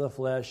lusts of the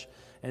flesh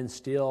and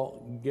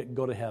still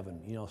go to heaven,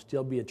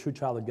 still be a true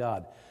child of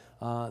God.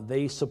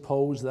 They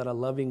suppose that a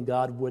loving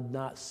God would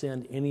not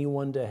send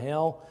anyone to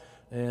hell.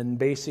 And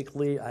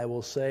basically, I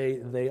will say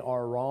they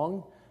are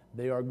wrong.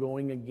 They are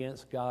going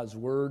against God's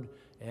word.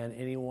 And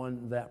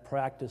anyone that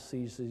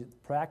practices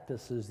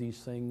these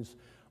things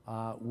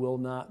will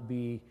not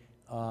be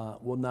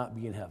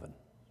in heaven.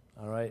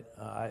 All right,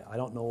 I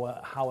don't know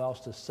how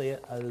else to say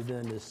it other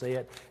than to say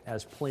it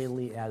as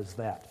plainly as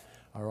that.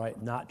 All right,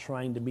 not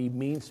trying to be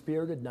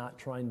mean-spirited, not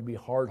trying to be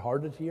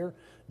hard-hearted here,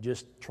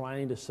 just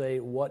trying to say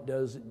what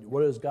does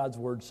God's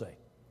word say,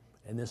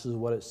 and this is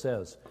what it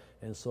says.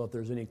 And so, if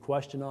there's any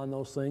question on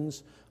those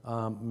things,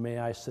 may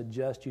I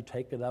suggest you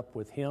take it up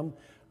with Him.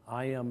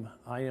 I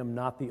am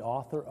not the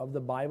author of the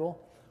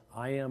Bible.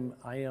 I am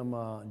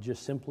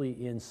just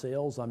simply in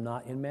sales. I'm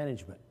not in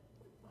management.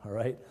 All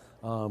right.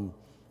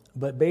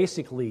 But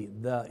basically,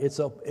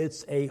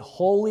 it's a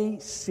holy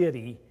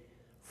city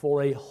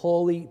for a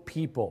holy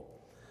people,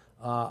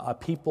 a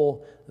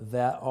people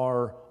that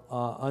are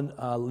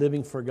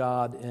living for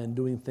God and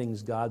doing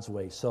things God's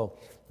way. So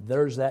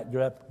there's that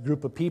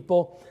group of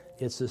people.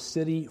 It's a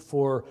city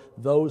for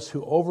those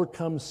who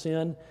overcome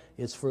sin.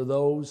 It's for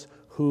those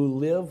who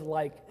live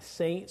like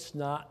saints,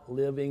 not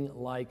living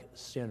like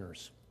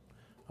sinners.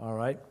 All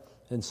right?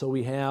 And so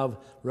we have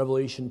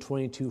Revelation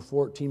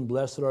 22:14,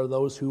 blessed are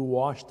those who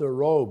wash their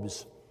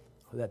robes,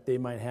 that they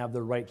might have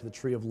the right to the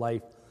tree of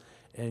life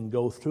and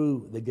go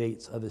through the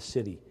gates of the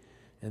city.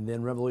 And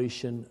then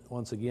Revelation,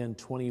 once again,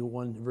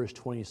 21, verse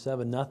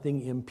 27,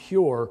 nothing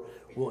impure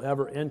will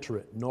ever enter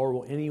it, nor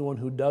will anyone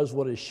who does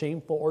what is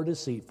shameful or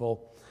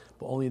deceitful,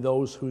 but only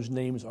those whose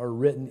names are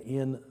written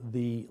in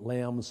the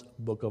Lamb's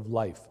book of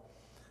life.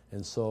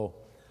 And so,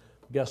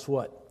 guess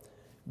what?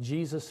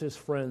 Jesus'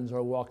 friends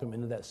are welcome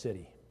into that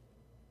city.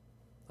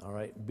 All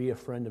right, be a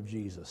friend of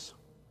Jesus.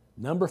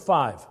 Number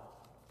 5,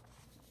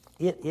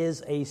 it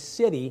is a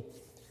city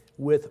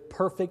with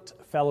perfect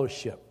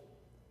fellowship.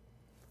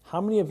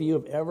 How many of you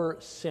have ever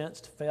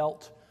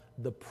felt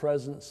the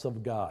presence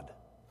of God?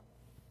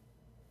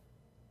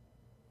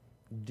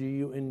 Do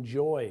you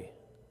enjoy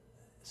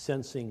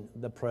sensing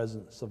the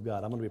presence of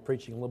God? I'm going to be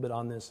preaching a little bit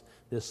on this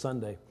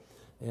Sunday,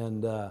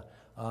 and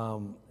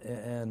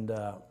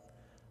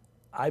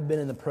I've been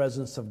in the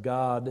presence of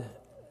God,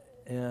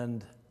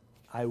 and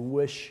I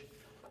wish,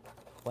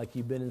 like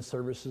you've been in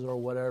services or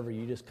whatever,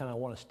 you just kind of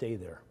want to stay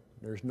there.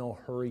 There's no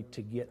hurry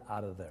to get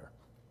out of there.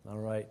 All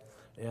right,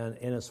 and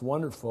it's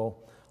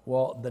wonderful.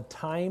 Well, the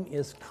time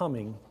is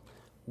coming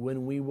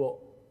when we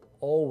will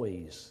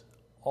always,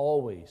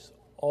 always,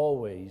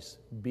 always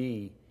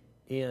be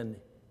in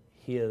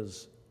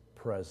His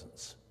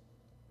presence.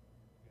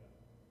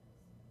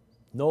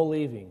 No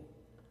leaving.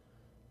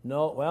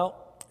 No,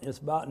 well, it's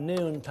about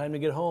noon, time to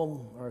get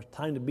home, or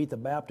time to beat the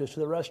Baptist to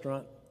the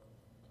restaurant.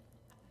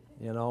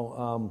 You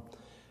know,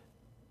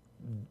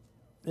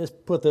 let's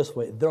put it this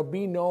way. There'll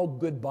be no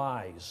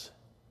goodbyes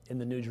in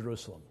the New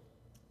Jerusalem.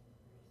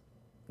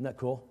 Isn't that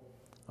cool?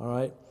 All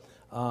right.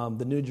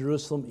 The New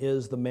Jerusalem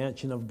is the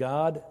mansion of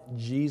God.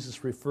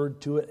 Jesus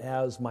referred to it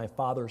as my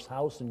Father's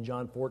house in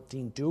John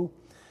 14:2.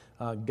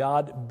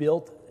 God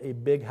built a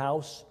big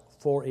house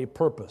for a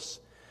purpose.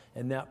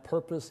 And that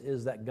purpose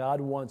is that God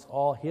wants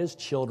all His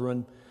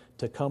children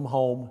to come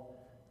home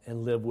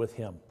and live with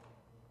Him.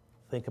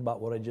 Think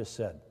about what I just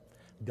said.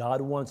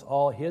 God wants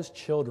all His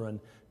children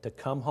to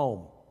come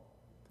home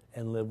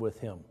and live with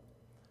Him.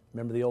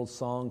 Remember the old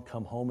song,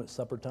 Come Home at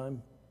Supper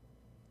Time?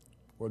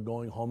 We're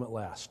going home at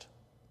last.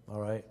 All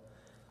right?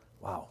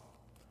 Wow.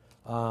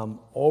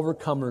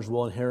 Overcomers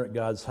will inherit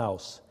God's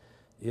house.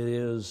 It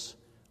is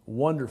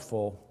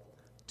wonderful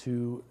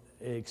to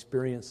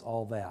experience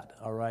all that.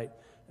 All right?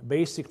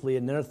 Basically,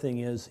 another thing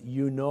is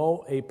you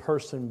know a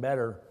person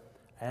better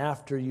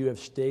after you have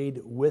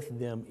stayed with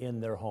them in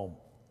their home.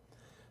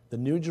 The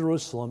New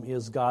Jerusalem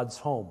is God's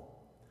home.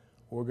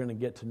 We're going to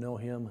get to know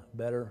Him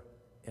better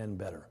and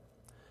better.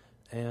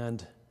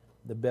 And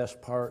the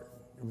best part,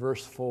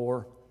 verse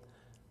 4,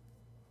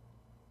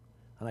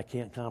 and I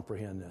can't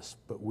comprehend this,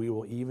 but we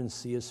will even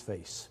see His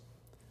face.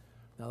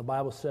 Now, the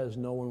Bible says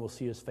no one will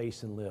see His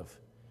face and live.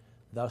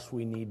 Thus,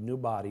 we need new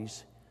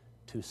bodies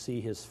to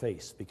see His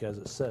face, because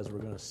it says we're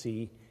going to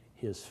see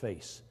His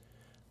face.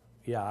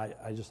 Yeah,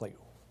 I just like,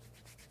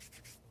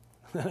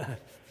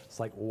 it's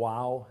like,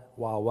 wow,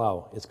 wow,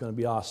 wow. It's going to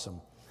be awesome.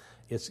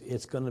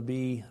 It's going to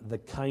be the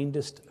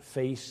kindest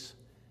face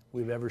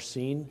we've ever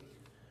seen.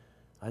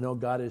 I know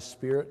God is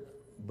spirit,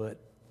 but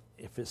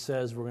if it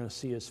says we're going to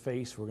see His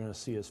face, we're going to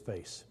see His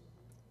face.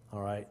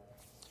 All right?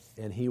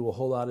 And He will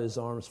hold out His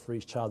arms for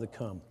each child to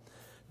come.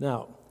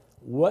 Now,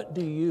 what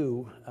do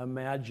you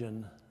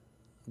imagine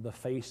the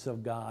face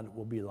of God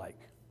will be like?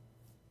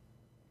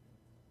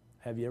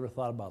 Have you ever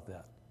thought about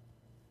that?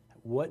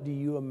 What do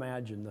you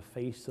imagine the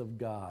face of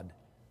God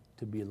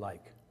to be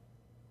like?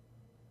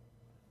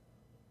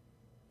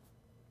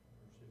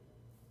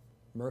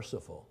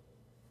 Merciful.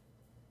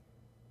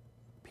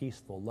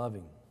 Peaceful,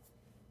 loving.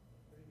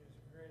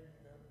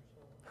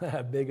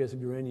 Biggest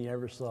grin you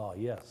ever saw,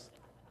 yes.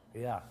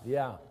 Yeah,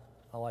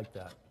 I like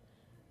that.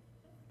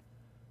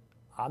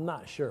 I'm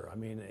not sure. I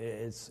mean,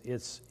 it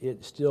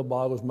still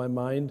boggles my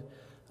mind.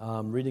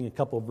 Reading a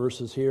couple of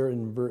verses here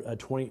in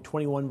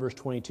 21, verse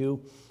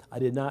 22. I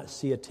did not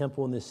see a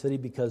temple in this city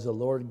because the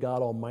Lord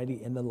God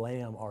Almighty and the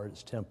Lamb are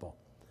its temple.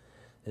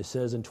 It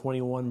says in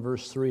 21,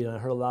 verse 3, and I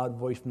heard a loud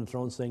voice from the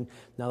throne saying,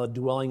 now the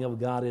dwelling of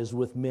God is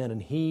with men,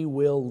 and He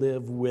will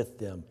live with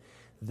them.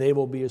 They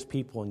will be His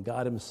people, and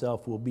God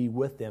Himself will be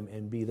with them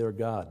and be their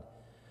God.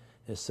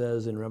 It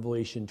says in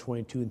Revelation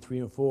 22 and 3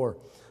 and 4,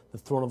 the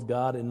throne of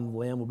God and the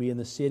Lamb will be in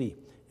the city,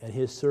 and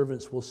His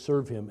servants will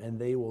serve Him, and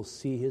they will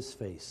see His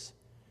face,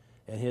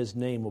 and His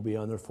name will be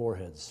on their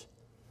foreheads.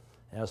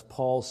 As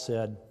Paul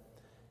said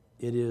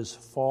It is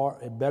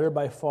better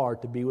by far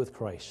to be with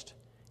Christ.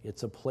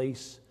 It's a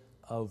place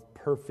of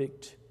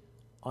perfect,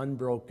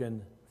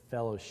 unbroken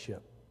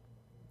fellowship.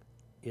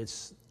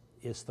 It's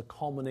the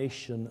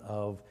culmination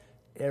of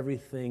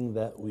everything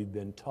that we've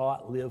been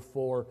taught, lived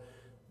for,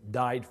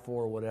 died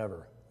for,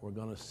 whatever. We're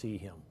going to see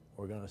him.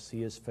 We're going to see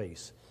his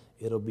face.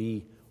 It'll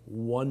be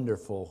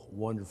wonderful,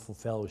 wonderful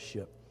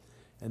fellowship.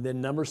 And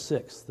then number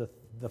 6,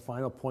 the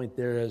final point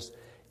there is,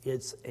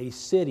 it's a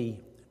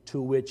city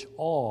to which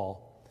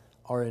all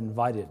are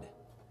invited.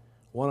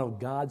 One of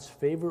God's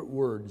favorite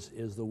words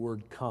is the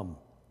word come.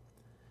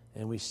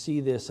 And we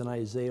see this in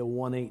Isaiah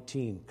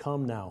 1:18.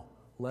 Come now,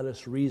 let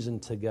us reason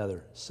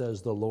together,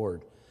 says the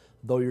Lord.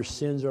 Though your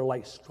sins are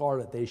like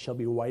scarlet, they shall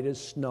be white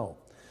as snow.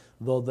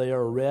 Though they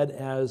are red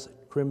as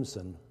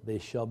crimson, they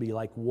shall be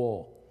like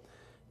wool.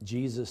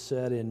 Jesus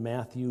said in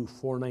Matthew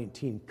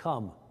 4:19,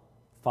 come,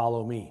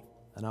 follow me,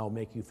 and I will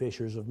make you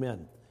fishers of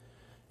men.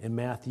 In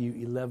Matthew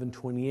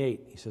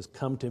 11:28, he says,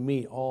 come to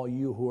me, all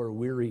you who are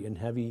weary and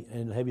heavy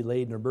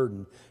laden or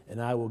burdened, and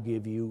I will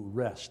give you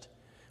rest.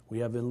 We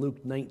have in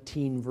Luke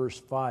 19, verse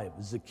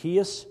 5,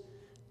 Zacchaeus,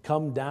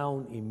 come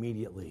down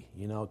immediately.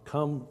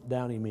 Come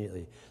down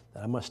immediately.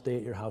 I must stay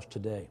at your house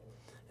today.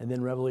 And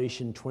then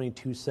Revelation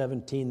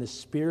 22:17, the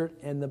Spirit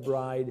and the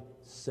bride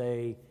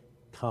say,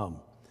 come.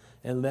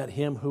 And let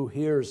him who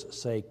hears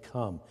say,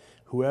 come.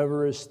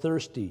 Whoever is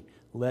thirsty,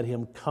 let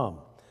him come.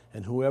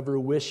 And whoever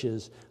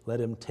wishes,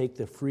 let him take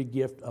the free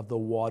gift of the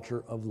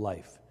water of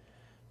life.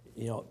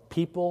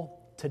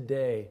 People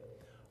today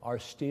are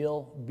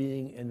still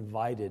being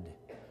invited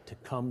to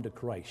come to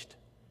Christ.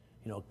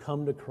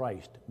 Come to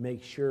Christ.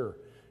 Make sure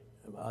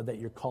that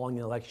you're calling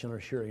an election or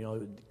sure.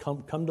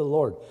 Come to the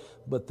Lord.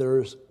 But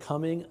there's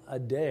coming a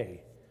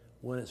day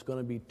when it's going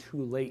to be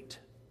too late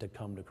to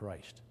come to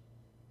Christ.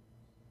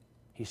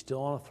 He's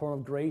still on a throne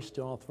of grace,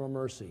 still on a throne of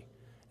mercy.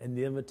 And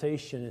the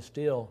invitation is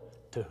still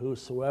to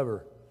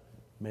whosoever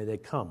may they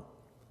come.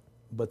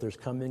 But there's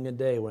coming a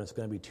day when it's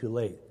going to be too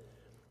late.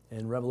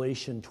 In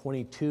Revelation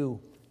 22:10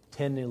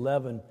 and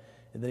 11,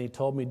 and then he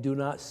told me, do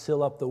not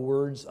seal up the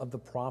words of the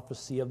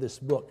prophecy of this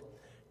book,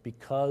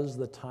 because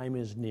the time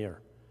is near.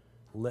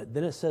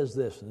 Then it says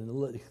this,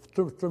 and it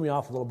threw me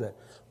off a little bit.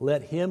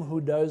 Let him who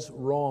does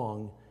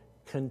wrong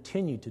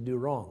continue to do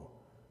wrong.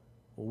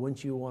 Well,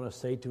 wouldn't you want to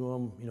say to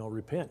him,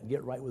 repent,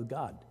 get right with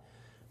God?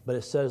 But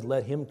it says,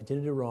 let him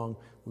continue to do wrong.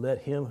 Let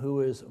him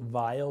who is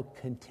vile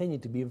continue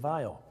to be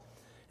vile.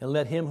 And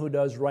let him who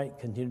does right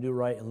continue to do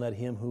right. And let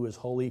him who is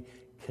holy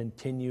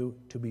continue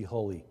to be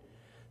holy.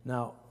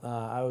 Now,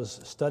 I was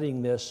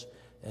studying this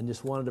and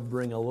just wanted to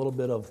bring a little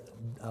bit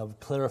of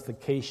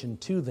clarification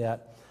to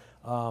that.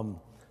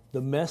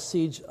 The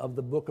message of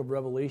the book of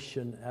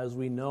Revelation, as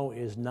we know,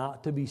 is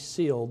not to be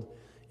sealed.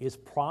 Its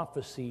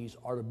prophecies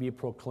are to be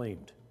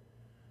proclaimed.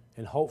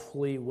 And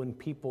hopefully when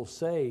people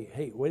say,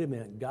 hey, wait a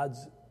minute,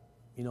 God's,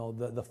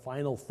 the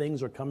final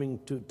things are coming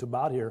to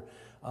about here,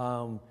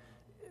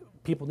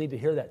 people need to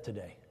hear that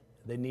today.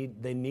 They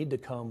need to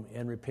come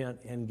and repent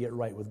and get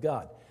right with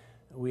God.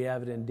 We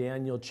have it in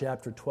Daniel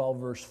chapter 12,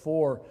 verse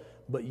 4,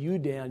 but you,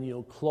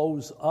 Daniel,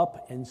 close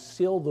up and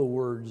seal the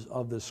words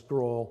of the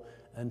scroll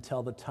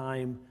until the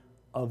time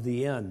of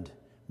the end.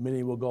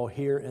 Many will go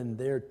here and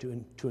there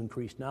to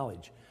increase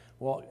knowledge.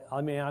 Well,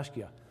 let me ask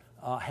you,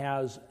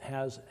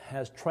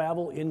 has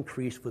travel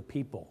increased with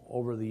people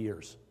over the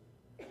years?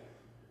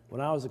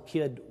 When I was a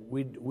kid,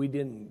 we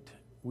didn't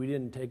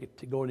take it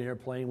to go in an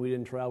airplane. We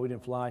didn't travel. We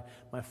didn't fly.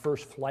 My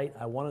first flight,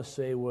 I want to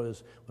say,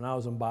 was when I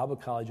was in Bible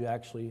college.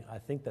 Actually, I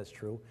think that's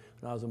true.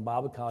 When I was in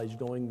Bible college,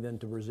 going then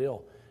to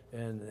Brazil,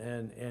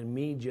 and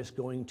me just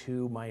going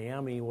to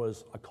Miami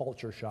was a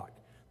culture shock.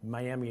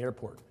 Miami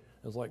Airport.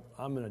 It was like,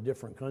 I'm in a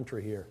different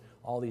country here.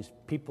 All these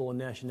people and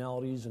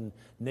nationalities and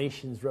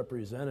nations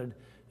represented,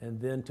 and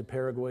then to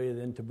Paraguay,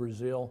 then to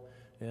Brazil.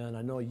 And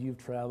I know you've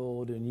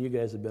traveled, and you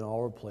guys have been all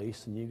over the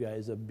place, and you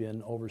guys have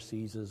been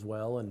overseas as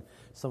well. And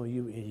some of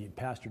you,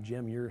 Pastor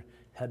Jim, you're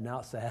heading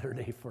out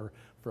Saturday for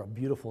a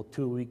beautiful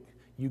 2-week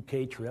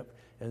UK trip.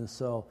 And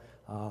so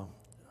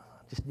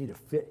just need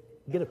to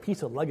get a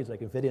piece of luggage I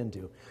can fit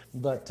into.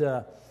 But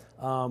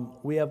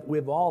we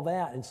have all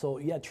that. And so,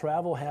 yeah,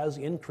 travel has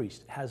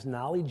increased. Has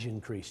knowledge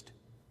increased?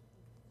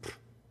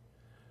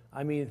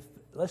 I mean,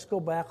 let's go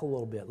back a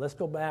little bit. Let's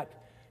go back.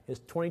 It's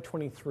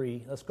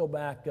 2023. Let's go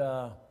back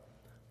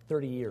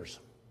 30 years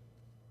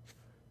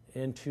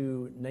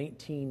into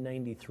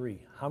 1993.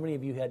 How many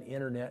of you had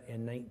internet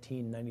in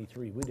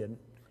 1993? We didn't.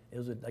 It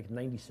was like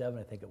 97,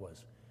 I think it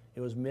was.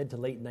 It was mid to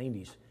late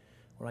 90s.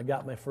 When I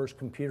got my first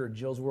computer,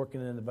 Jill's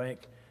working in the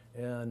bank,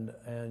 and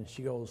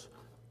she goes,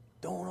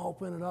 don't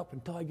open it up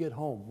until I get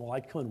home. Well, I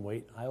couldn't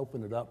wait. I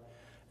opened it up,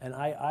 and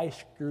I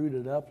screwed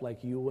it up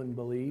like you wouldn't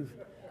believe,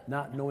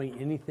 not knowing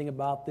anything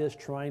about this,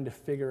 trying to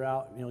figure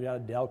out, got a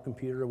Dell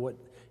computer,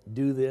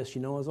 do this, it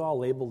was all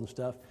labeled and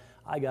stuff.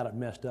 I got it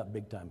messed up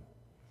big time.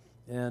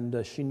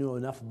 And she knew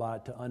enough about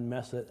it to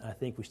unmess it. I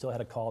think we still had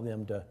to call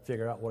them to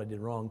figure out what I did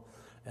wrong.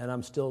 And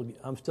I'm still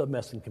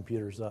messing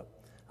computers up.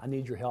 I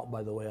need your help,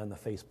 by the way, on the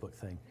Facebook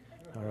thing.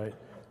 All right.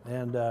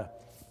 And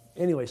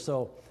anyway,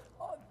 so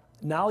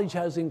knowledge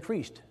has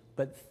increased,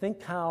 but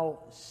think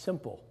how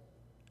simple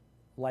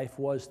life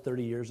was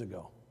 30 years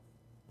ago.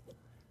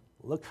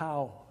 Look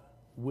how,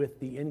 with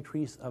the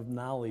increase of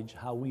knowledge,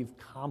 how we've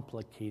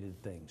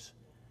complicated things.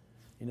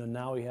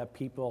 Now we have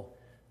people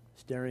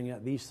staring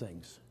at these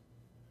things,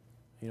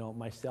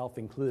 myself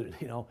included,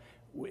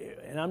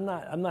 and I'm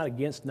not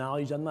against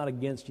knowledge. I'm not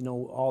against,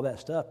 all that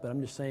stuff, but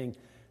I'm just saying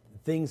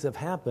things have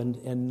happened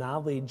and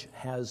knowledge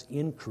has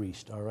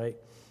increased, all right?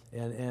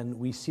 And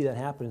we see that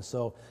happen.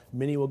 So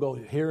many will go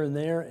here and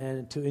there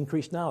and to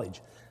increase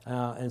knowledge.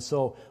 And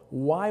so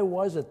why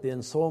was it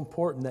then so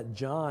important that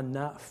John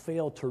not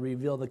fail to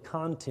reveal the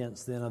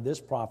contents then of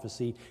this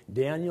prophecy?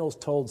 Daniel's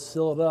told,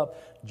 seal it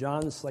up.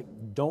 John's like,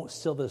 don't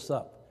seal this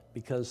up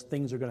because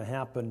things are going to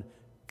happen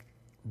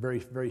very,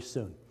 very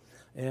soon.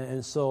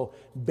 And so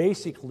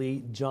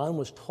basically, John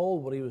was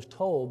told what he was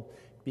told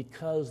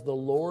because the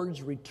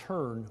Lord's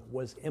return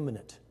was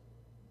imminent.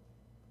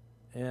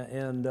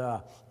 And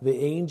the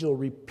angel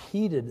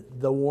repeated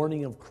the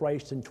warning of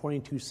Christ in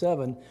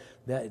 22:7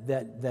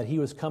 that he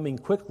was coming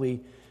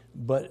quickly,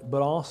 but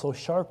also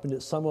sharpened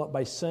it somewhat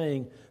by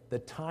saying the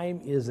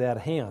time is at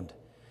hand.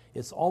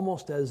 It's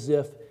almost as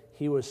if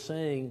he was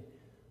saying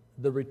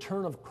the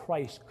return of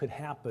Christ could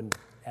happen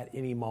at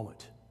any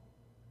moment.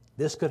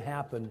 This could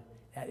happen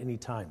at any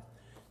time.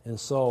 And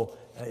so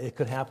it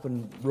could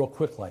happen real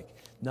quick like.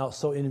 Now,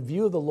 so in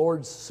view of the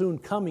Lord's soon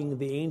coming,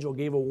 the angel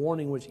gave a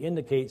warning which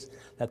indicates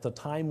that the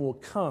time will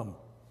come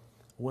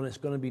when it's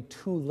going to be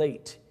too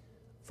late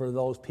for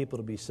those people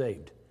to be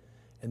saved.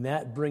 And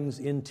that brings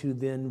into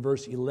then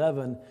verse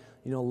 11,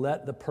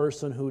 let the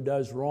person who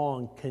does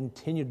wrong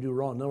continue to do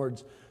wrong. In other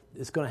words,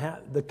 it's going to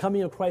the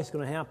coming of Christ is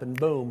going to happen,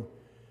 boom.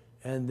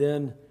 And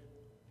then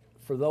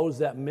for those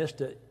that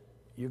missed it,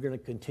 you're going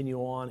to continue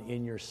on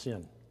in your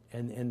sin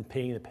and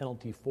paying the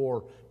penalty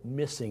for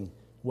missing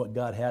what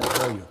God had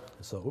for you.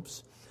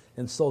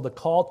 And so the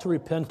call to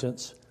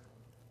repentance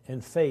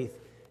and faith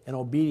and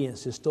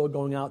obedience is still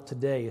going out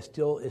today. It's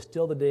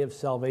still the day of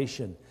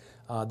salvation.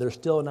 There's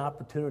still an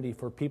opportunity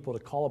for people to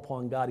call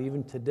upon God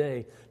even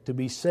today to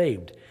be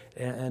saved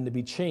and to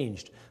be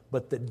changed.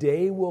 But the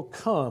day will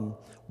come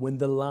when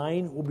the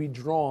line will be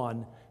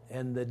drawn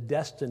and the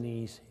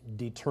destinies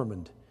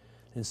determined.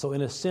 And so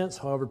in a sense,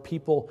 however,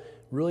 people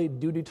really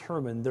do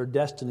determine their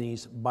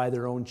destinies by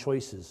their own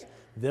choices.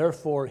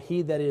 Therefore,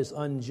 he that is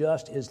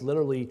unjust is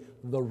literally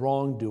the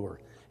wrongdoer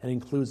and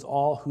includes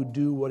all who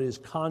do what is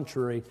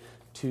contrary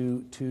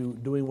to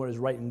doing what is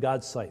right in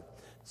God's sight.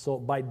 So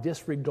by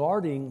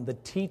disregarding the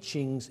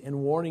teachings and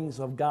warnings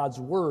of God's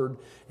word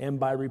and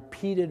by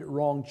repeated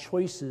wrong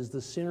choices,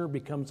 the sinner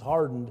becomes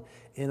hardened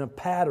in a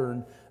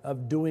pattern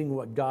of doing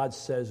what God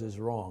says is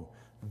wrong.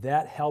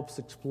 That helps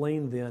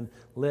explain then,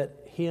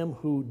 let him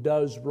who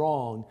does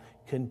wrong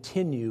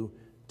continue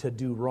to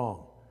do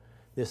wrong.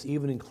 This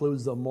even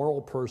includes the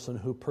moral person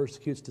who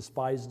persecutes,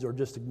 despises, or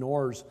just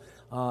ignores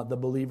the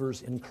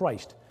believers in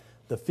Christ.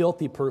 The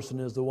filthy person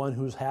is the one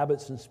whose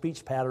habits and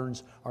speech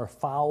patterns are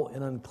foul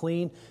and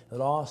unclean.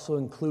 It also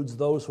includes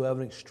those who have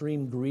an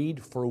extreme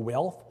greed for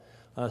wealth.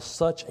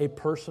 Such a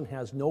person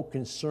has no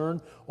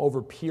concern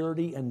over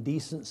purity and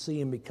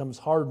decency and becomes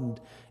hardened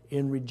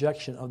in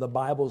rejection of the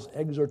Bible's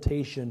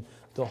exhortation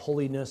to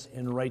holiness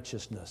and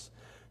righteousness.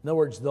 In other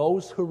words,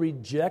 those who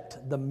reject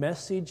the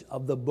message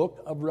of the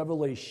book of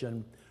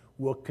Revelation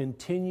will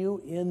continue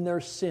in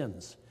their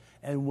sins.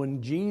 And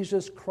when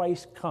Jesus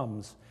Christ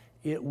comes,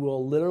 it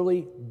will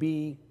literally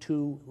be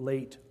too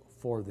late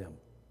for them.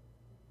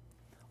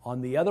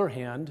 On the other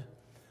hand,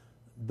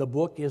 the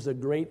book is a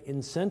great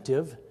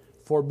incentive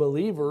for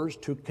believers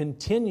to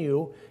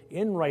continue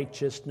in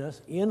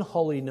righteousness, in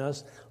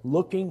holiness,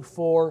 looking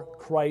for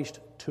Christ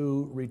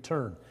to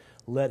return.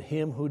 Let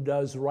him who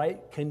does right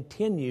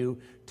continue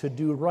to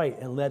do right,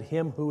 and let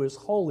him who is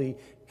holy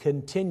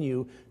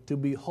continue to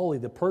be holy.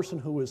 The person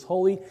who is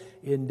holy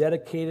in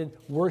dedicated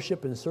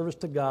worship and service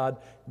to God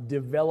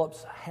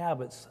develops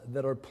habits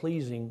that are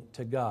pleasing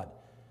to God.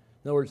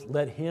 In other words,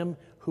 let him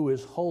who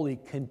is holy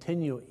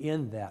continue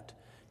in that.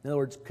 In other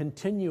words,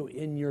 continue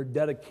in your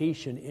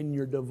dedication, in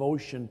your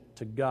devotion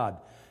to God.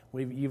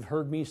 You've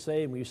heard me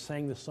say, and we've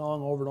sang the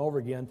song over and over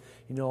again,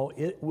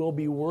 it will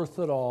be worth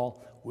it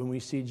all when we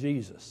see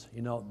Jesus.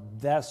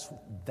 That's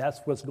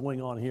what's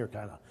going on here,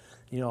 kind of.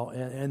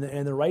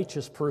 And the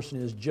righteous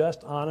person is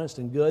just, honest,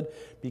 and good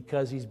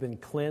because he's been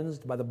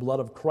cleansed by the blood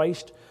of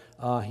Christ.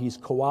 He's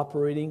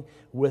cooperating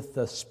with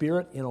the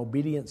Spirit in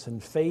obedience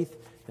and faith.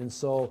 And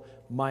so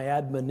my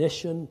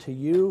admonition to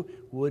you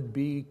would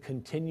be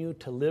continue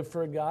to live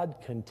for God,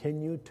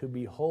 continue to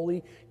be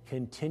holy,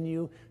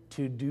 continue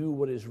to do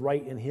what is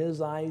right in His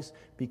eyes,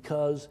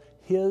 because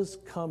His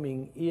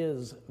coming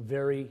is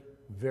very,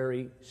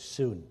 very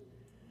soon.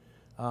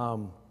 I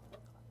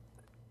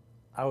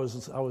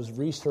was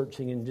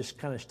researching and just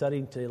kind of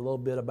studying today a little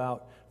bit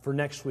about for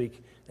next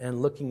week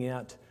and looking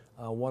at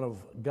one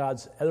of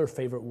God's other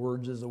favorite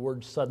words is the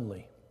word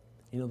suddenly.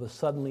 The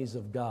suddenlies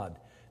of God.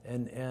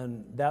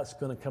 And that's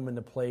going to come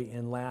into play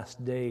in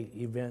last day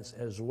events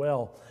as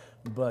well.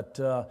 But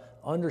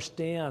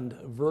understand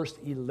verse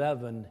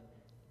 11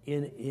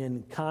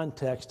 in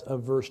context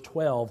of verse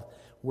 12,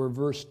 where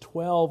verse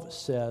 12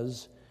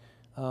 says,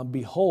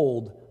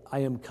 behold, I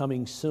am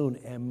coming soon,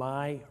 and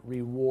my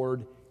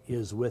reward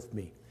is with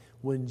me.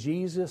 When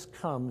Jesus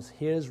comes,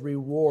 his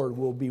reward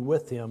will be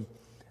with him.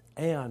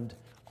 And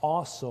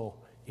also,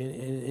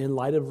 in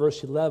light of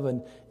verse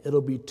 11,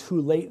 it'll be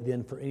too late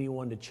then for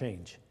anyone to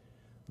change.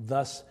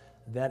 Thus,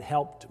 that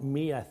helped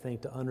me, I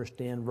think, to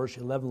understand verse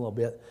 11 a little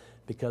bit,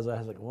 because I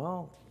was like,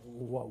 well,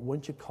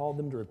 wouldn't you call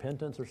them to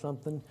repentance or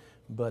something?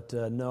 But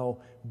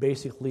no,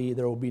 basically,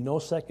 there will be no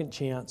second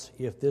chance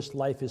if this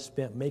life is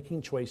spent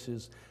making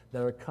choices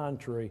that are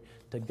contrary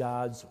to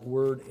God's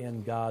word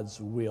and God's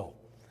will.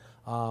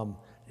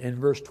 In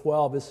verse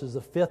 12, this is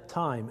the fifth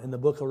time in the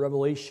book of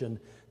Revelation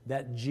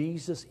that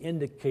Jesus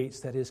indicates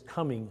that his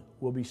coming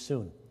will be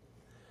soon.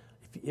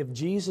 If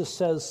Jesus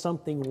says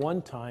something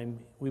one time,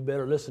 we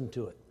better listen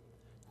to it.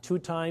 2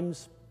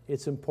 times,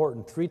 it's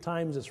important. 3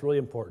 times, it's really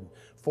important.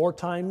 4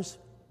 times,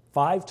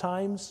 5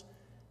 times,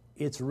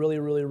 it's really,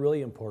 really,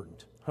 really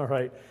important. All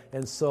right?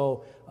 And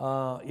so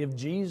if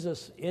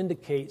Jesus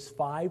indicates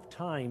 5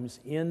 times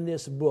in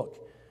this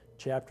book,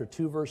 chapter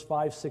 2, verse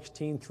 5,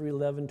 16, 3,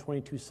 11,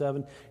 22,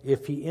 7,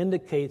 if he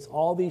indicates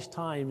all these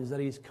times that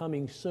he's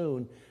coming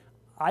soon,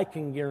 I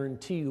can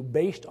guarantee you,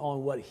 based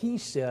on what he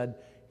said,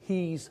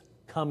 he's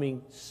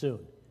coming soon.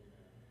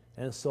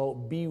 And so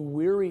be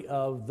weary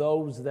of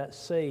those that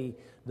say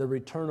the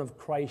return of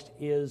Christ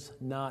is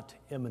not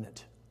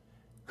imminent,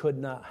 could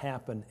not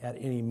happen at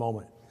any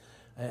moment.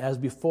 As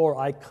before,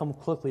 I come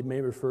quickly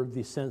may refer to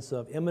the sense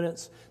of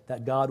imminence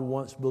that God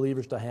wants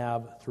believers to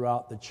have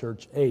throughout the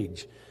church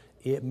age.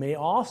 It may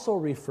also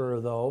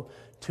refer, though,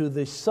 to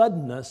the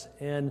suddenness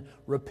and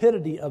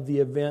rapidity of the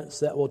events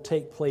that will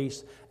take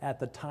place at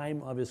the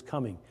time of his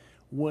coming.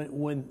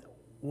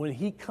 When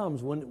he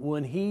comes,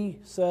 when he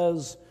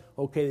says,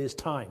 okay, it's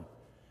time,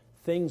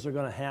 things are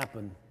going to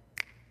happen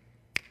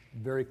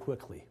very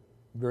quickly,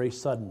 very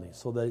suddenly.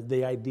 So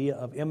the idea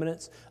of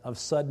imminence, of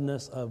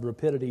suddenness, of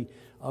rapidity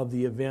of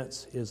the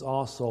events is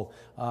also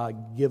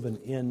given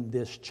in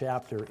this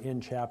chapter, in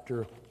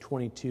chapter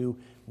 22,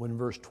 when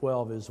verse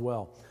 12 as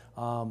well.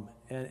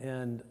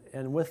 And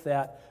with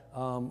that,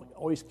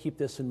 always keep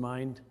this in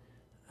mind,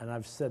 and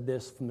I've said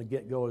this from the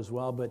get-go as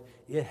well, but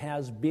it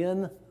has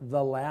been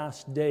the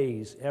last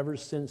days ever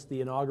since the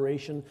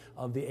inauguration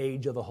of the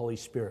age of the Holy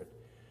Spirit.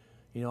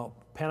 You know,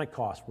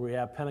 Pentecost, where we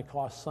have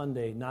Pentecost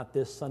Sunday, not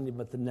this Sunday,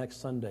 but the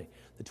next Sunday,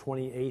 the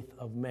 28th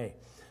of May.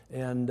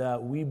 And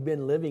we've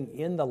been living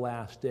in the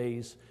last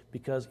days,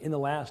 because in the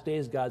last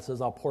days, God says,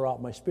 I'll pour out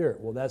my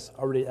Spirit. Well, that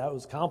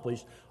was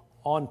accomplished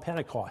on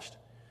Pentecost.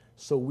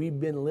 So we've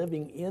been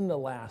living in the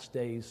last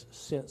days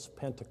since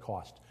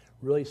Pentecost,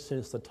 really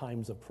since the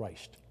times of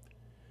Christ.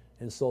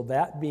 And so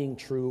that being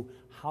true,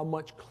 how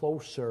much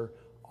closer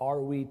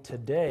are we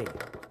today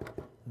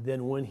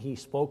than when he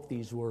spoke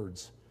these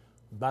words?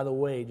 By the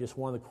way, just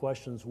one of the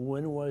questions,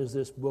 when was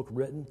this book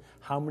written?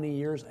 How many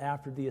years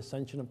after the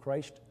ascension of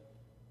Christ?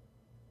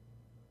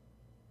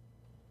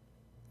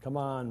 Come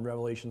on,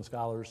 Revelation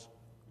scholars.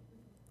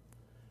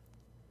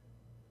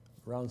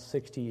 Around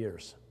 60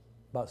 years,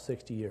 about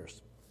 60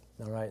 years,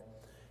 all right?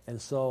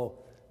 And so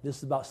this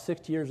is about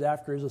 60 years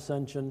after his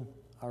ascension,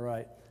 all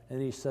right?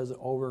 And he says it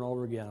over and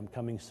over again, I'm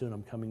coming soon,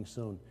 I'm coming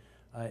soon.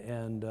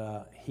 And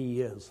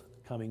he is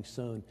coming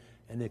soon,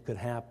 and it could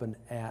happen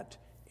at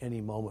any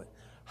moment.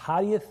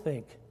 How do you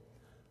think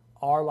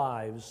our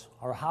lives,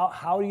 or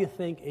how do you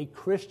think a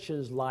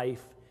Christian's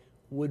life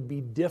would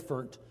be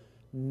different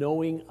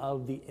knowing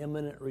of the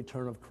imminent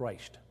return of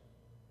Christ?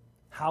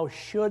 How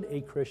should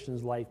a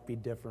Christian's life be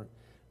different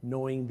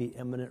knowing the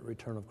imminent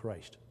return of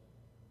Christ?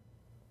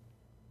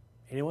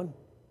 Anyone?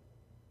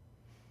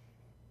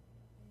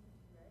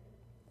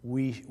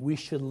 We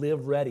should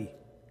live ready.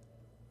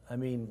 I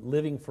mean,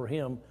 living for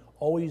him,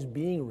 always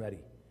being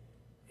ready.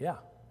 Yeah,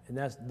 and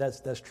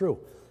that's true.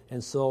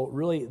 And so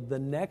really the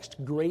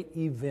next great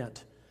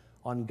event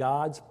on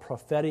God's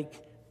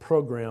prophetic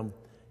program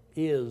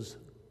is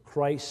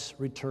Christ's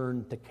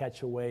return to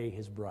catch away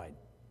his bride,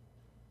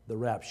 the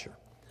rapture.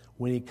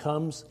 When he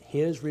comes,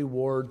 his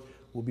reward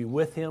will be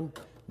with him.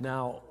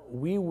 Now,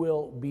 we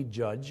will be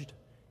judged.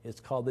 It's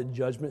called the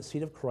judgment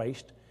seat of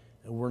Christ.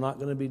 And we're not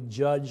going to be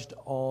judged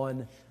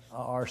on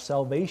our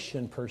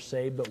salvation per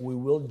se, but we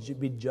will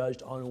be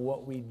judged on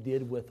what we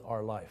did with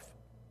our life.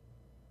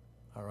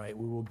 All right,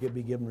 we will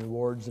be given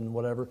rewards and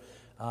whatever.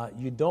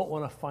 You don't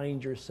want to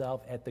find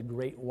yourself at the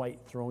great white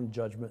throne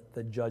judgment,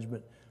 the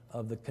judgment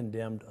of the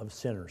condemned of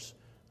sinners.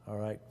 All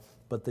right,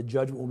 but the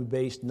judgment will be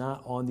based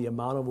not on the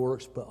amount of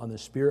works, but on the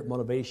spirit,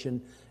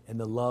 motivation, and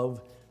the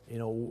love. You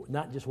know,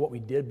 not just what we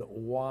did, but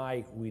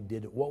why we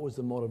did it. What was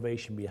the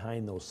motivation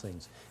behind those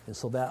things? And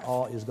so that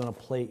all is going to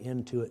play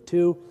into it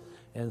too.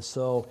 And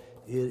so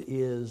it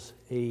is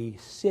a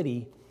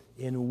city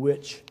in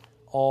which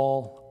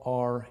all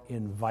are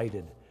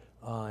invited.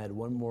 I had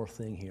one more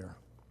thing here.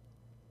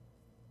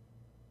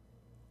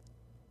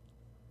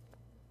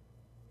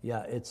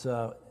 Yeah, it's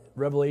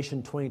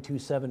Revelation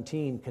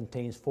 22:17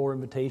 contains 4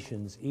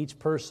 invitations. Each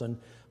person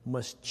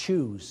must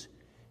choose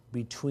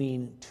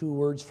between two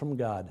words from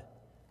God.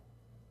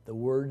 The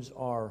words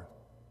are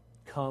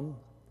come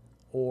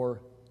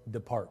or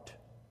depart.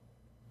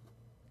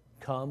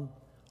 Come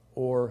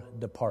or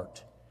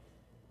depart.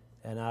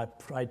 And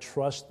I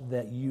trust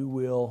that you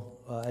will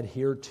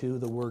adhere to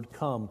the word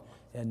come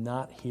and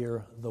not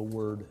hear the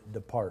word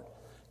depart.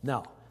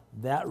 Now,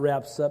 that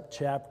wraps up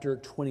chapter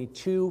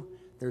 22.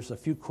 There's a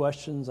few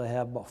questions. I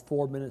have about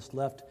 4 minutes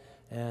left,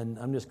 and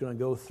I'm just going to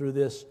go through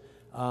this.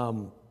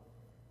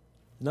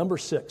 Number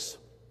 6.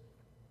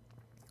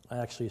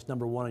 Actually, it's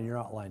number 1 in your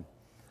outline.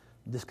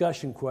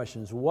 Discussion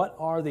questions. What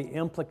are the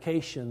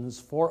implications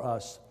for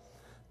us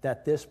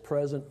that this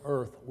present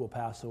earth will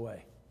pass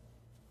away?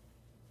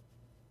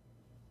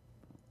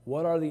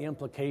 What are the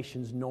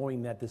implications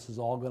knowing that this is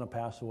all going to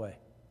pass away?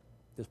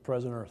 This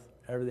present earth,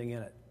 everything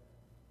in it.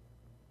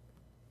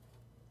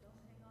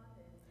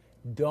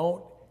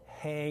 Don't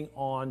hang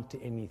on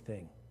to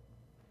anything.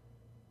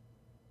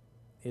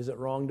 Is it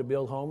wrong to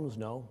build homes?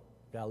 No.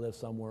 Got to live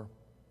somewhere.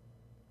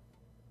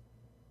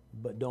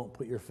 But don't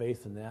put your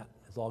faith in that.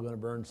 It's all going to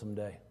burn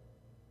someday.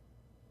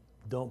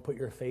 Don't put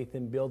your faith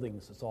in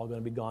buildings. It's all going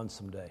to be gone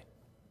someday.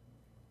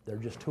 They're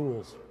just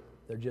tools.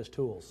 They're just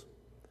tools.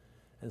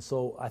 And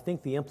so I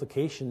think the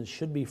implications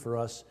should be for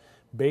us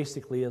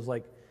basically is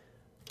like,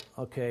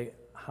 okay,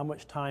 how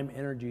much time,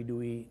 energy do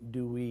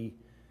we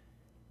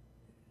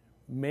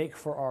make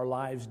for our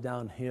lives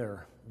down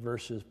here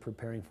versus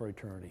preparing for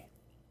eternity?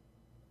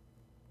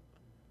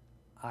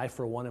 I,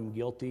 for one, am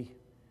guilty.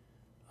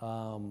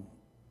 And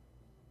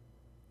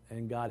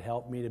God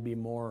help me to be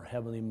more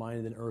heavenly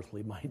minded than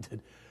earthly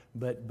minded.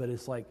 But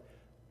it's like,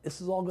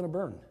 this is all going to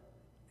burn.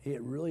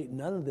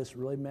 None of this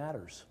really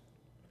matters.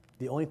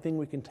 The only thing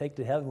we can take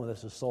to heaven with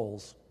us is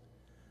souls.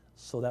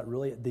 So that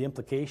really, the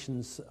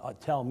implications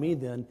tell me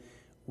then,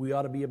 we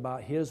ought to be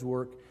about His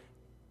work,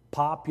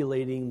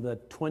 populating the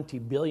 20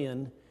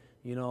 billion,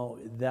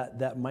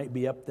 that might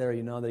be up there,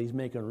 that He's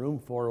making room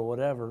for or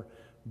whatever.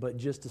 But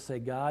just to say,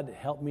 God,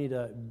 help me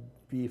to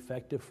be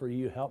effective for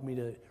you. Help me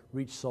to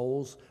reach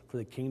souls for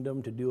the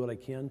kingdom, to do what I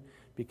can,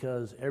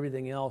 because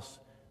everything else,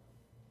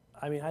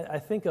 I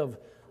think of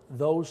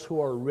those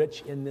who are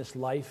rich in this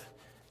life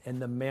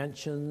and the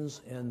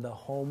mansions and the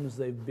homes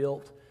they've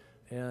built,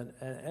 and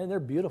they're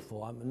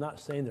beautiful. I'm not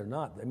saying they're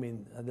not.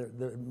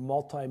 They're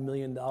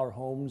multi-million-dollar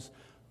homes,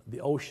 the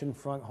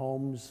oceanfront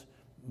homes,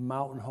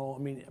 mountain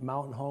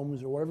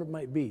homes or whatever it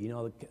might be.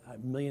 The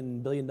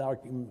billion-dollar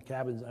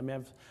cabins.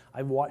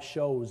 I've watched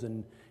shows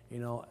and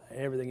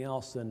everything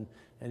else, and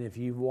if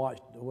you've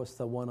watched, what's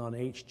the one on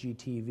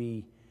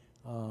HGTV?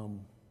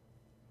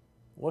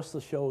 What's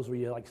the shows where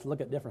you look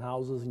at different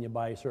houses and you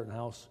buy a certain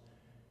house?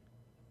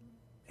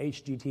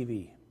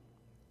 HGTV.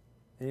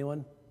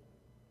 Anyone?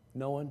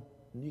 No one?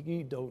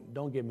 You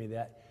don't give me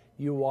that.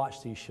 You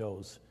watch these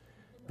shows.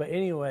 But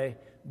anyway,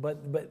 but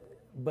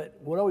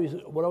what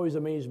always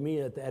amazed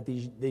me at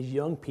these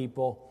young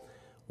people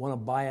want to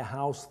buy a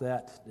house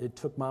that it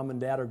took mom and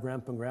dad or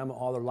grandpa and grandma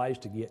all their lives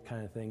to get,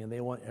 kind of thing, and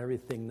they want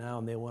everything now,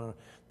 and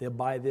they'll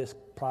buy this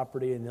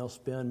property and they'll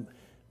spend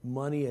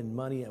money and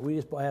money. We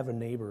just have a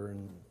neighbor,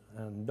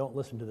 and don't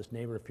listen to this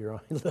neighbor if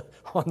you're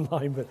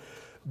online, but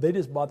they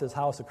just bought this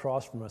house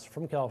across from us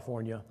from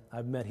California.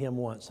 I've met him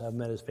once. I've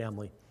met his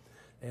family,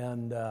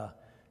 and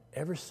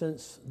ever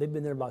since, they've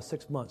been there about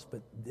 6 months,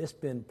 but it's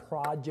been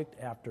project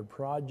after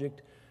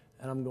project.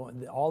 And I'm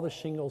going, all the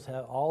shingles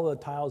all the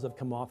tiles have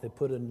come off. They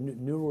put a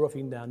new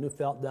roofing down, new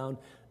felt down,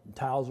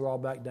 tiles are all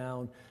back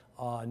down,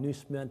 new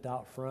cement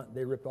out front.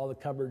 They ripped all the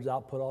cupboards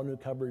out, put all new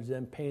cupboards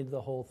in, painted the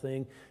whole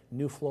thing,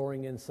 new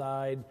flooring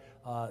inside.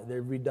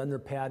 They've redone their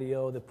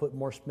patio. They put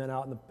more cement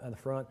out in the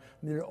front.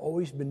 They've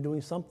always been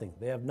doing something.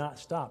 They have not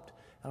stopped.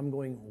 And I'm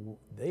going,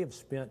 they have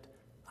spent,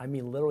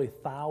 literally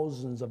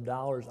thousands of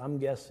dollars. I'm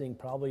guessing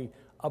probably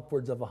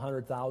upwards of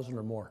 $100,000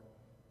 or more,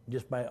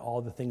 just by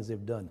all the things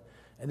they've done.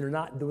 And they're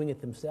not doing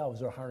it themselves.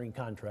 They're hiring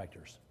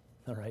contractors.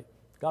 All right?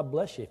 God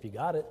bless you if you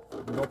got it.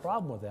 No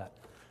problem with that.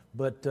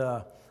 But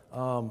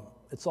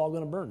it's all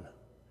going to burn.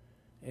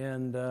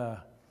 And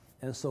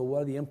so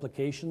what are the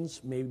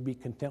implications? Maybe be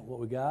content with what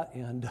we got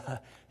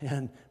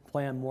and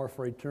plan more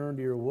for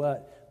eternity or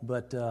what.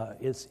 But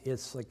it's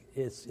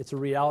a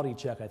reality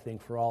check, I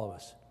think, for all of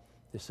us.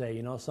 To say,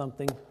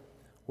 something?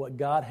 What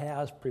God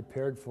has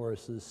prepared for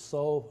us is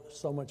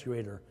so much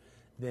greater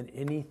than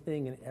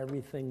anything and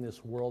everything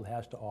this world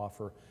has to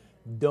offer.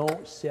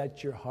 Don't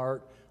set your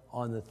heart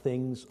on the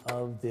things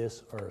of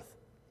this earth.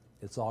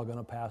 It's all going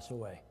to pass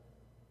away.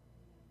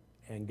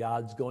 And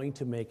God's going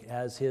to make,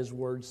 as His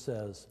Word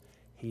says,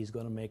 He's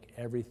going to make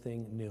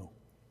everything new.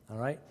 All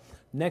right?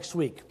 Next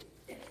week,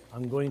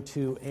 I'm going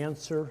to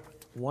answer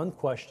one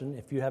question.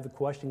 If you have a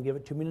question, give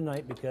it to me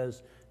tonight,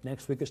 because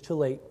next week is too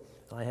late.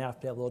 And I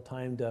have to have a little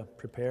time to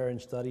prepare and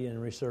study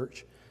and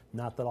research.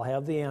 Not that I'll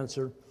have the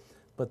answer.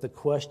 But the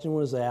question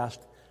was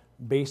asked,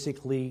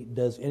 basically,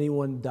 does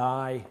anyone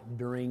die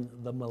during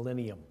the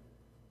millennium?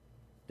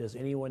 Does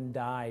anyone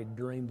die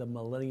during the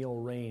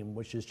millennial reign,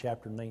 which is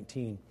chapter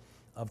 19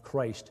 of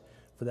Christ,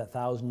 for that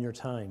 1,000-year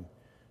time?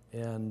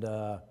 And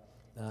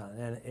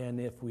And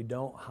if we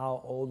don't,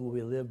 how old will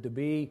we live to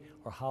be,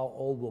 or how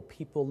old will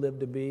people live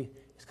to be?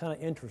 It's kind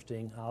of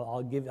interesting.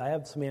 I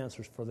have some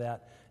answers for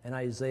that, and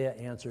Isaiah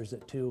answers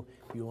it too.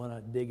 If you want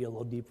to dig a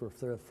little deeper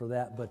for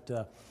that,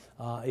 but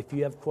if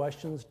you have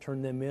questions,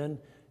 turn them in.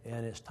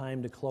 And it's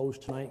time to close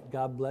tonight.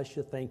 God bless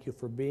you. Thank you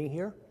for being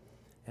here.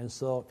 And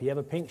so, if you have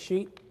a pink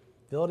sheet,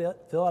 fill it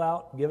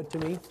out, give it to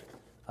me.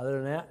 Other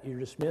than that, you're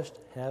dismissed.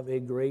 Have a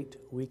great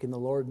week in the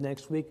Lord.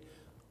 Next week,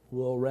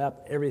 we'll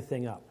wrap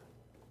everything up.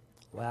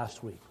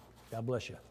 Last week. God bless you.